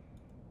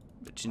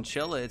 But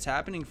Chinchilla, it's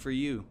happening for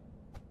you.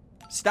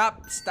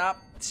 Stop,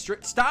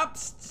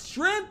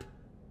 shrimp.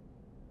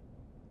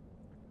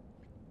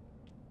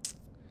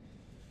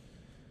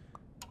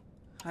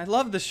 I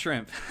love the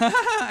shrimp.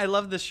 I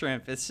love the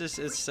shrimp. It's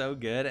so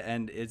good,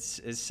 and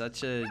it's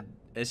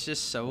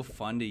just so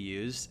fun to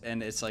use,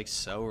 and it's like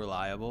so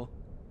reliable.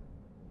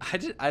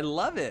 I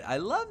love it. I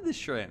love the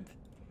shrimp.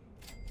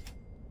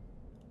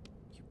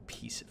 You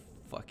piece of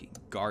fucking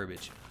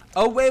garbage.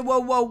 Oh wait, whoa.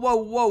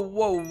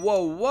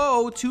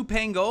 2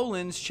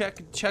 pangolins.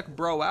 Check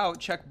bro out.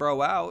 Check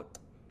bro out.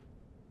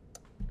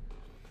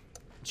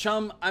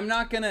 Chum, I'm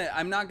not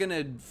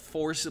gonna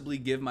forcibly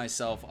give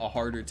myself a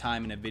harder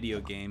time in a video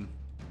game.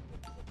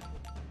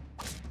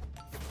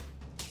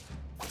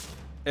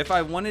 If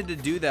I wanted to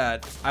do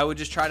that, I would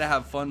just try to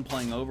have fun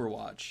playing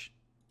Overwatch.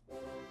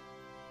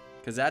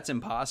 Because that's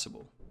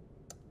impossible.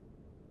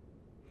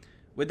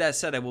 With that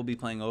said, I will be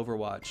playing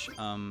Overwatch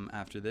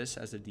after this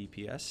as a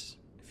DPS,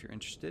 if you're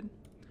interested.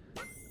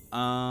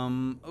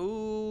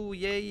 Oh,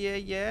 yeah.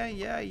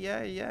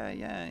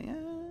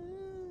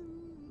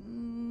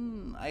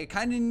 I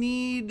kind of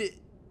need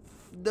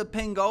the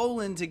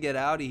pangolin to get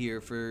out of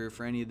here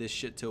for any of this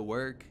shit to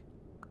work.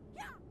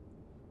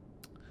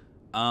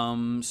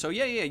 So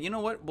yeah, you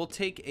know what? We'll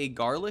take a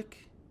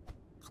garlic.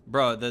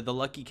 Bro, the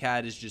lucky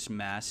cat is just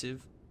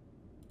massive.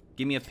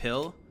 Give me a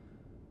pill.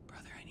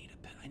 Brother, I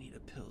need a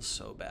pill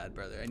so bad,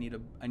 brother. I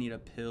need a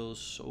pill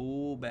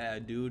so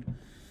bad, dude.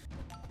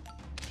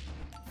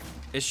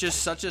 It's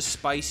just such a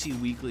spicy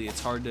weekly. It's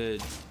hard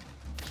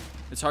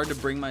to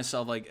bring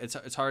myself, like,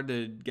 it's hard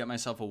to get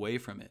myself away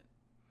from it.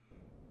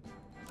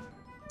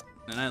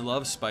 And I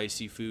love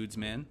spicy foods,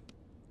 man.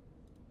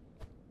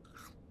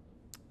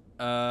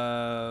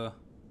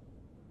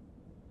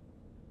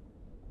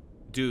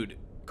 Dude,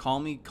 call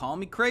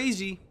me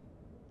crazy.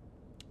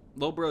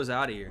 Low bro's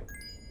out of here.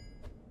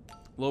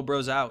 Low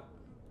bro's out.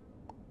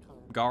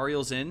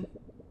 Gariel's in.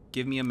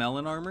 Give me a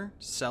melon armor.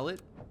 Sell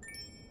it.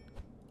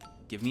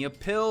 Give me a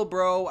pill,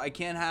 bro. I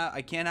can't have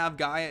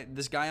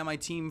this guy on my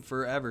team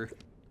forever.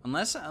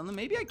 Unless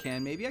maybe I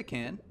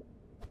can.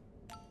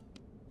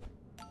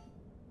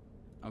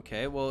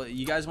 Okay, well,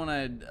 you guys want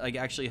to like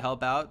actually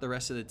help out the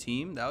rest of the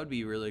team? That would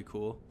be really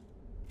cool.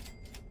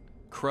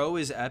 Crow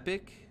is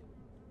epic.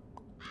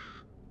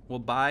 We'll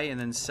buy and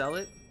then sell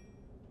it.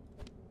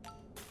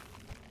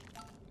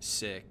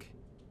 Sick.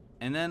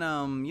 And then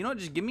you know,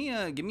 just give me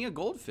a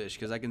goldfish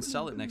because I can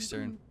sell it next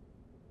turn.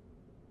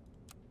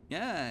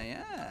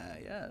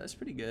 Yeah, that's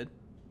pretty good.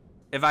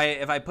 If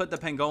I put the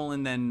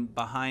pangolin then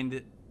behind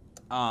it,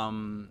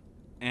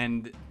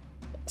 and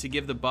to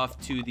give the buff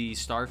to the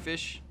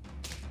starfish,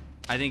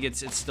 I think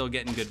it's still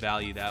getting good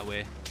value that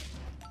way.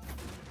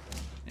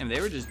 And they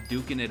were just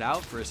duking it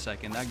out for a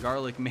second. That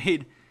garlic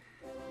made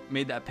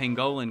that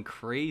pangolin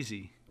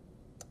crazy.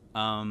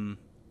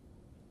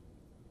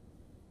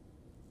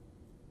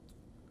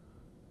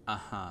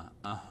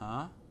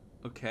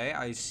 Okay,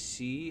 I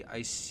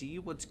see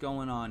what's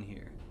going on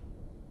here.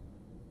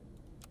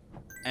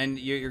 And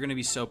you're gonna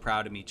be so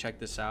proud of me. Check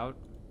this out.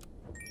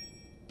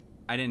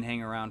 I didn't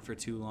hang around for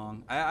too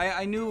long.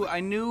 I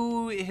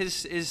knew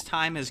his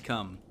time has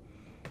come.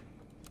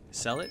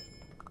 Sell it.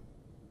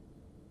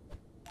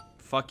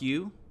 Fuck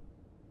you.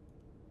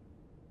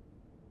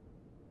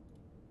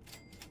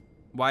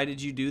 Why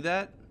did you do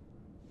that?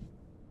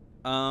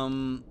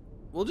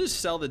 We'll just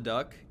sell the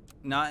duck.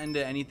 Not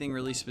into anything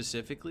really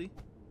specifically.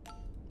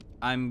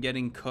 I'm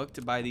getting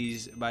cooked by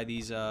this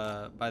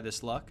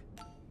luck.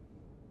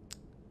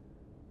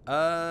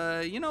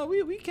 You know,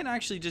 we can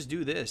actually just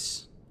do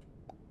this.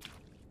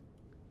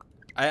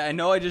 I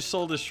know I just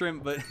sold a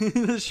shrimp, but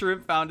the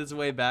shrimp found its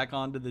way back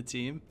onto the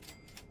team.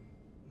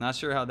 Not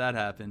sure how that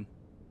happened.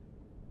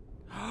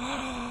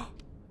 Oh,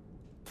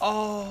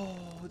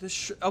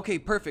 okay,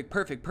 perfect.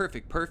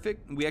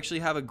 We actually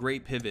have a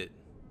great pivot.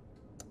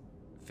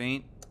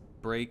 Feint,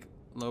 break,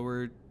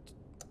 lower.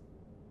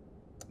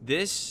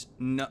 This,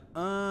 no,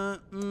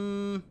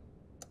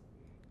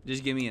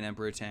 just give me an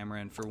Emperor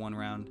Tamarin for one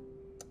round.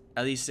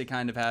 At least it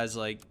kind of has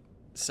like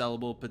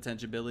sellable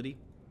potentiability.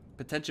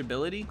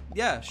 Potentiability?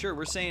 Yeah, sure.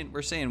 We're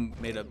saying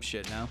made up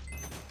shit now.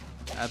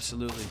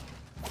 Absolutely.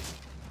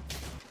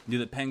 Dude,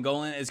 the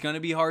pangolin, it's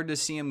gonna be hard to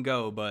see him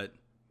go, but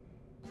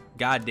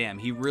goddamn,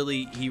 he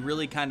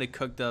really kind of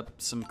cooked up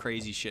some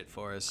crazy shit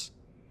for us.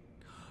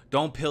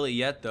 Don't pill it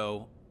yet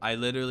though. I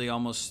literally I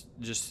almost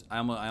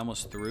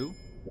threw.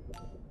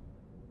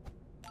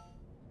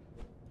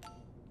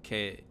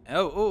 Okay.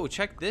 Oh,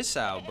 check this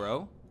out,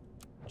 bro.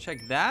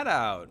 Check that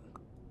out.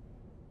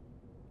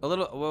 A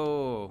little.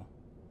 Whoa. Oh,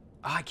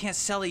 I can't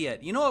sell it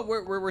yet. You know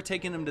what? We're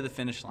taking him to the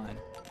finish line.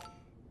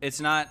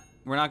 It's not.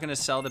 We're not gonna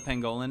sell the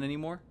pangolin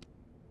anymore.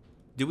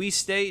 Do we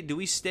stay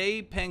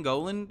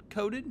pangolin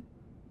coded?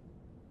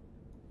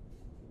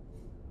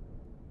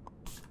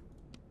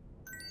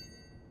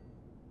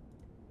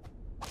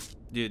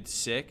 Dude,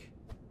 sick.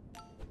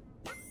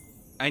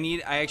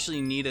 I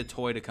actually need a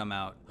toy to come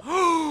out.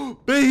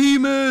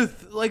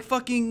 Behemoth! Like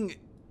fucking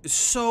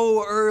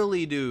so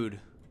early, dude.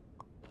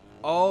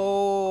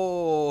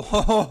 Oh.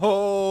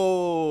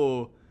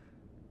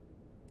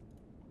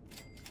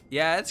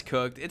 Yeah, it's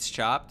cooked. It's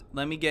chopped.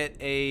 Let me get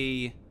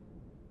a...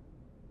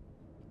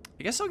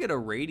 I guess I'll get a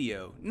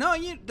radio. No,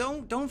 you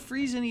don't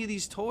freeze any of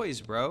these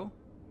toys, bro.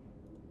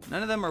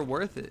 None of them are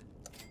worth it.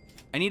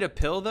 I need a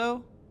pill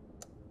though.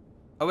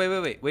 Oh,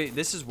 wait,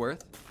 this is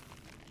worth.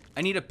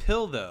 I need a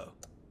pill though.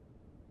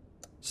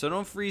 So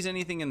don't freeze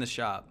anything in the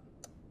shop.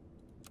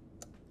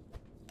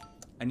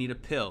 I need a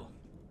pill.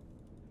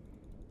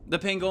 The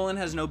pangolin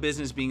has no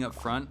business being up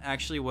front.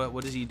 Actually,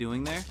 what is he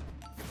doing there?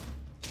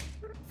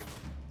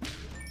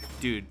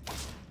 Dude,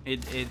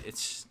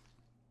 it's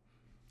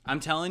I'm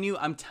telling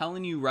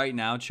you right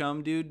now,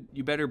 chum, dude,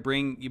 you better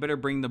bring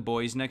the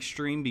boys next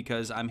stream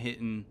because I'm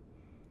hitting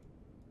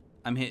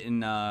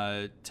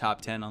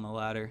top 10 on the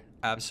ladder.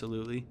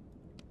 Absolutely.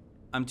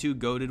 I'm too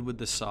goated with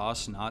the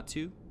sauce not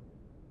to.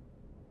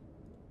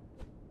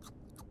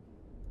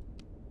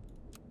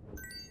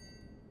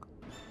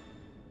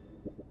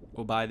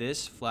 We'll buy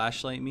this.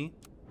 Flashlight me.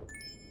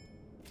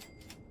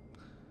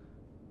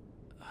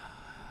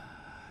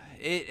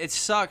 It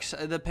sucks.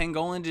 The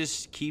pangolin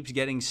just keeps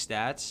getting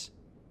stats.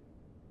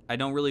 I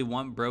don't really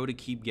want bro to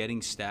keep getting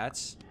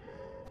stats.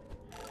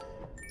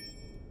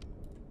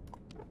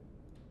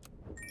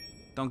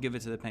 Don't give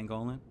it to the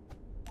pangolin.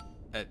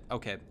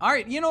 Okay.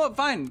 Alright, you know what?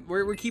 Fine.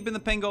 We're keeping the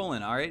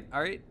pangolin.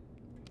 Alright.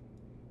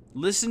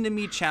 Listen to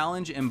me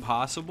challenge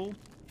impossible.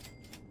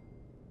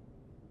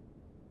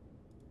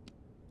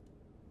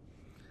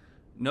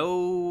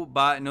 No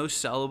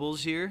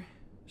sellables here.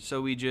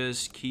 So we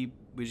just keep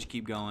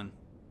going.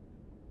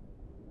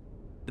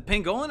 The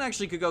pangolin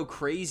actually could go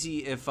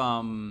crazy if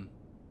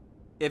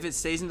it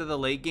stays into the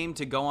late game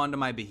to go onto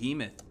my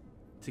behemoth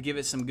to give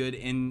it some good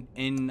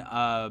in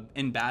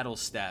battle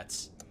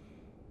stats.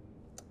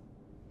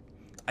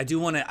 I do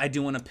want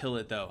to pill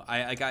it though.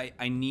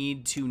 I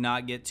need to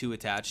not get too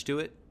attached to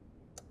it.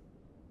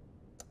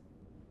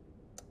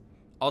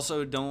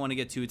 Also, don't want to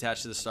get too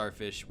attached to the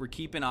starfish. We're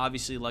keeping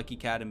obviously Lucky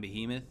Cat and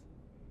Behemoth.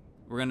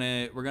 We're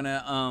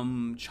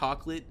gonna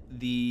chocolate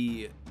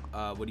the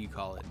what do you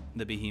call it?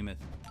 The Behemoth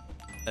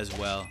as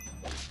well.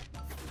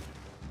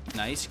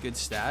 Nice, good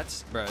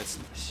stats, bro.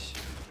 It's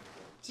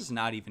just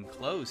not even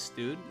close,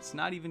 dude. It's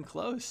not even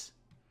close.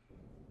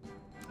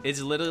 It's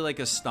literally like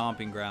a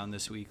stomping ground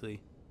this weekly.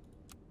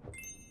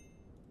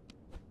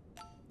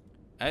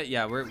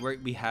 Yeah,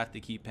 we have to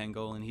keep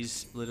pangolin.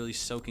 He's literally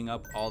soaking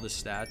up all the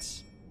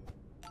stats.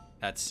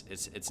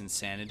 It's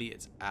insanity.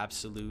 It's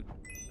absolute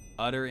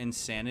Utter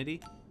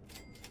insanity.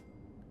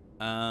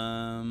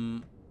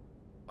 Oh.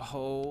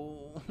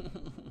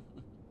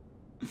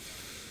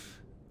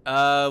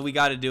 We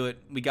gotta do it.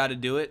 We gotta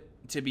do it.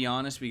 To be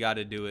honest, we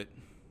gotta do it.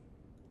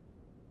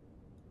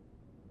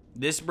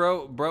 This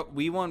bro,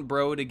 we want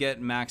bro to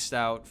get maxed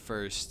out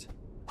first.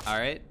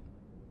 Alright?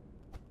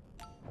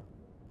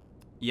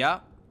 Yeah.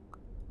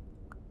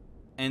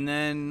 And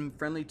then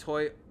friendly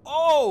toy.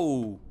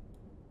 Oh!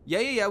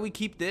 Yeah, we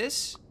keep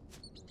this.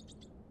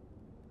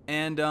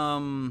 And,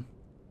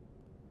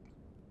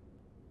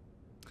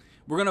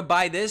 we're gonna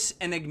buy this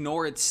and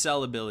ignore its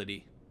sell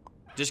ability.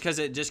 Just cause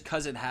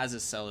it has a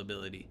sell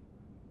ability.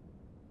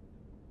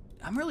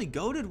 I'm really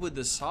goated with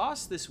the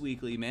sauce this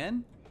weekly,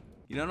 man.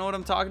 You don't know what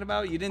I'm talking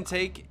about? You didn't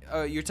take,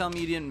 you're telling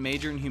me you didn't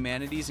major in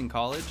humanities in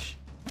college?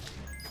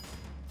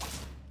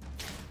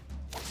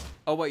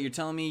 Oh, what, you're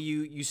telling me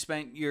you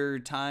spent your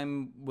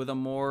time with a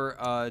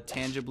more,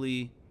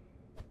 tangibly,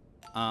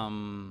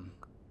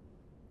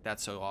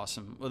 that's so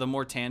awesome. With a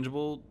more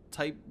tangible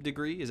type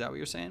degree, is that what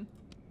you're saying?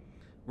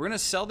 We're gonna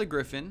sell the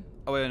Griffin.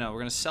 Oh, wait, no, we're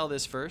gonna sell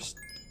this first.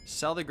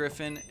 Sell the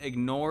Griffin,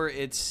 ignore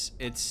its,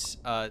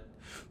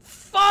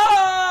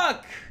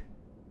 fuck!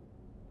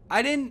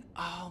 I didn't,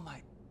 oh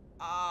my,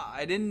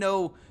 I didn't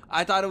know,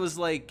 I thought it was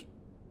like,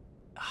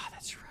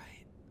 that's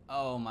right.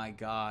 Oh my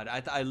God,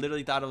 I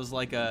literally thought it was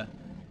like a,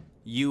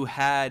 you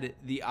had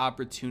the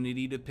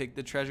opportunity to pick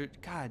the treasure.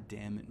 God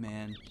damn it,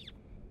 man.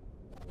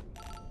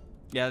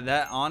 Yeah,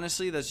 that,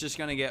 honestly, that's just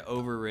gonna get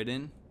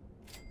overridden.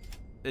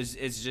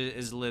 It's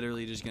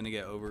literally just gonna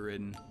get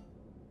overridden.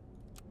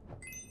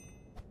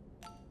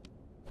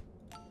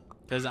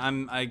 Because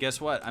I guess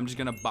what? I'm just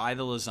gonna buy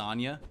the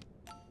lasagna.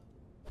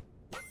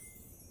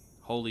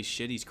 Holy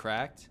shit, he's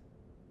cracked.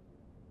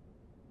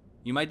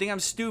 You might think I'm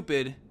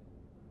stupid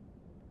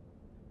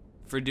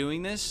for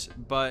doing this,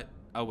 but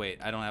oh wait,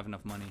 I don't have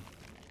enough money.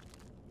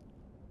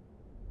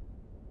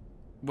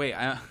 Wait,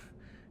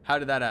 how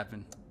did that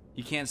happen?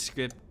 You can't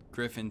skip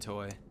Griffin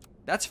toy.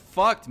 That's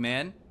fucked,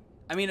 man.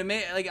 I mean,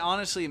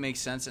 honestly, it makes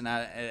sense, and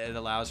it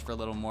allows for a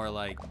little more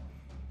like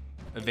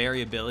a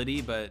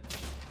variability, but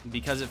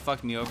because it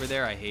fucked me over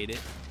there, I hate it.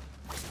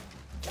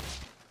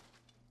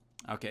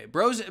 Okay,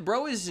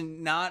 bro is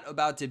not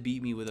about to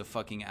beat me with a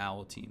fucking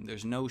owl team.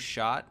 There's no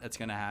shot that's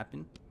gonna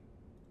happen.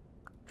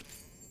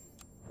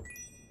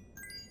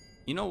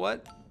 You know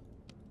what?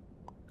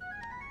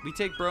 We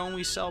take bro and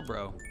we sell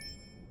bro.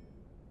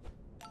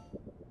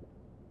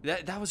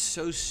 That was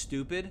so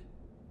stupid.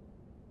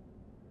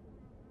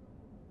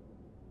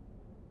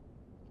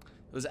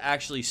 It was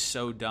actually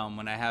so dumb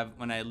when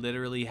I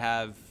literally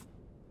have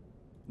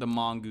the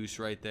mongoose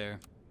right there.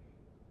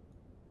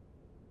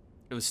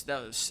 It was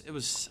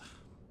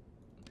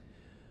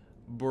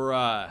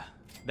bruh,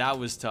 that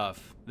was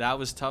tough. That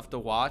was tough to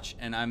watch,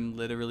 and I'm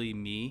literally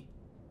me.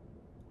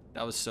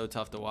 That was so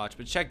tough to watch.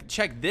 But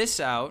check this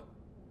out.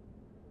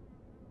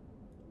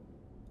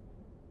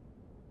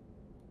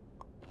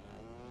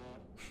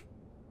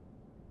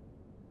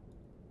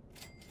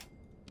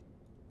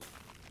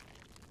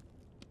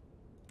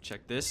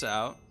 Check this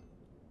out.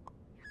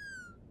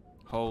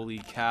 Holy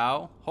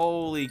cow.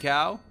 Holy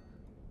cow.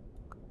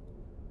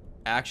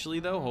 Actually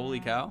though, holy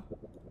cow.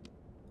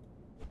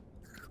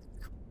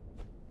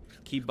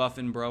 Keep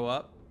buffing bro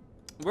up.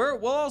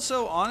 We'll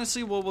also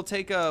honestly we'll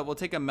take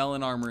a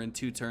melon armor in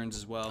 2 turns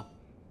as well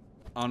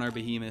on our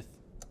behemoth.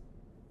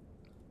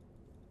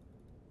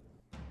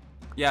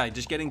 Yeah,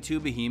 just getting 2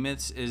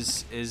 behemoths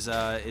is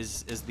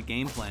the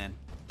game plan.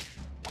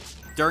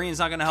 Durian's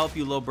not gonna help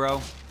you, little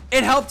bro.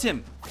 It helped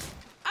him.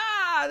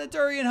 Ah, the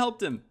Durian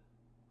helped him.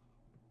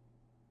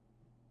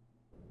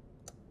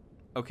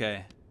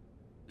 Okay.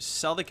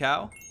 Sell the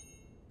cow.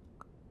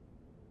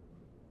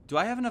 Do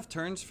I have enough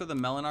turns for the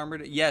melon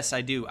armor? Yes,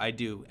 I do. I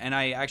do. And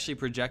I actually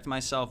project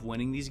myself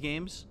winning these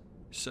games.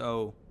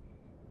 So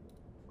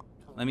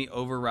let me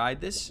override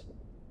this.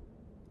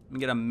 Let me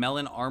get a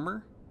melon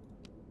armor.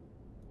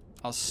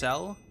 I'll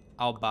sell.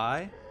 I'll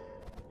buy.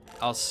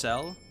 I'll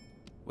sell.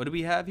 What do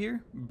we have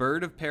here?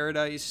 Bird of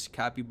Paradise,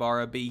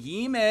 Capybara,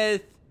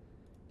 Behemoth.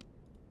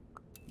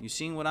 You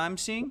seeing what I'm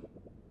seeing?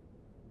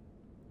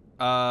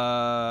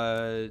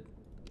 I'm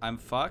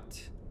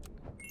fucked.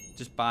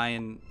 Just buy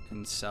and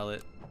sell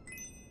it.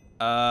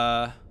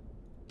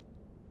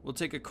 We'll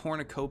take a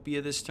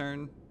cornucopia this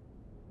turn.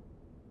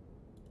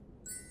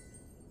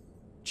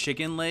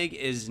 Chicken leg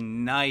is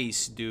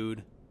nice,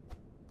 dude.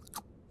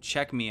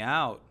 Check me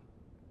out.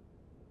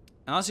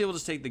 And honestly, we'll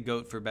just take the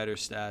goat for better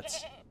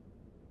stats.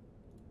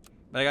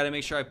 But I gotta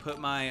make sure I put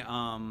my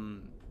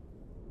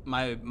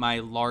my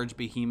large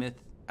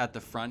behemoth at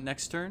the front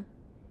next turn.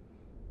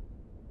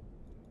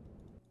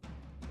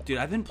 Dude,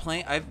 I've been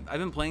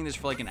playing this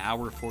for like an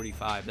hour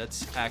 45.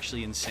 That's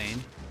actually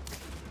insane.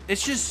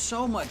 It's just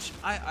so much.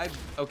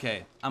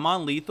 Okay, I'm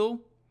on lethal.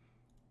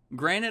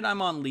 Granted,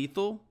 I'm on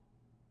lethal,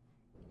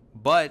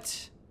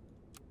 but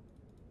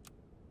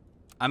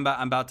I'm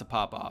about to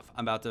pop off.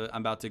 I'm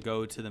about to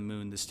go to the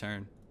moon this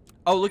turn.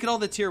 Oh, look at all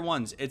the tier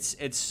 1s.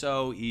 It's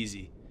so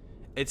easy.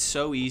 It's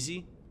so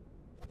easy.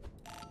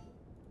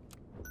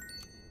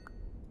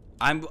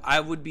 I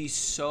would be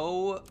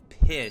so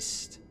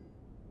pissed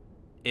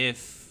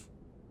if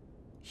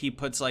he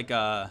puts like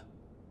a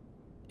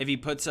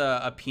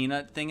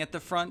peanut thing at the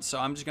front. So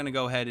I'm just gonna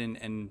go ahead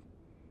and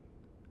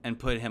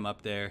put him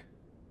up there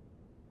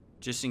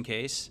just in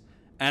case.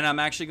 And I'm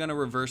actually gonna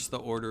reverse the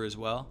order as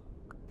well.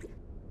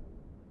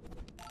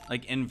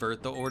 Like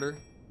invert the order.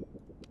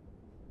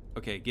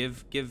 Okay,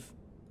 give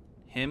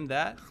him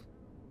that.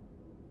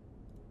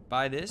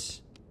 Buy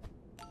this.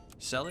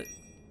 Sell it.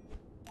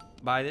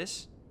 Buy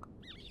this.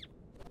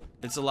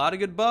 It's a lot of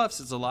good buffs.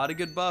 It's a lot of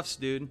good buffs,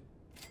 dude.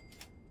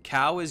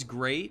 Cow is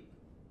great.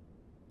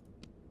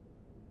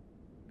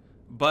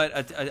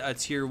 But a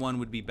tier 1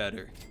 would be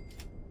better.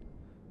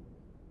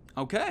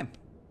 Okay.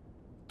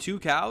 2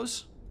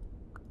 cows.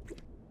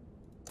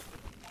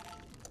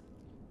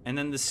 And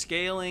then the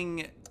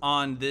scaling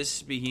on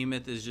this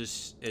behemoth is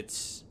just,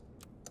 it's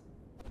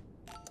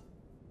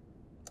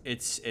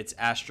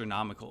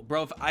astronomical.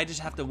 Bro, if I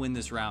just have to win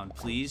this round,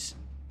 please.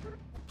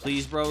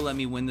 Please, bro, let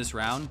me win this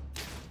round.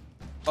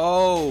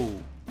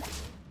 Oh.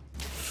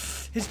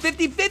 His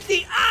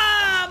 50-50.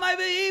 Ah, my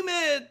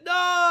behemoth.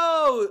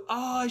 No.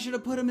 Oh, I should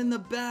have put him in the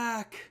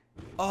back.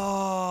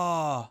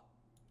 Oh.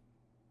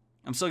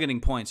 I'm still getting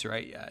points,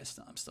 right? Yeah,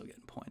 I'm still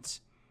getting points.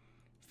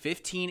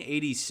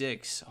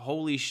 1586.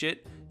 Holy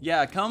shit.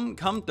 Yeah, come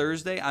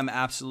Thursday, I'm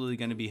absolutely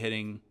going to be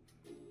hitting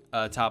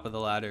top of the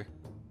ladder.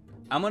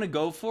 I'm going to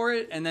go for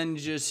it and then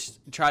just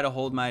try to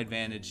hold my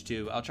advantage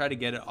too. I'll try to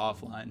get it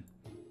offline.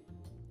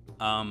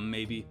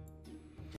 Maybe.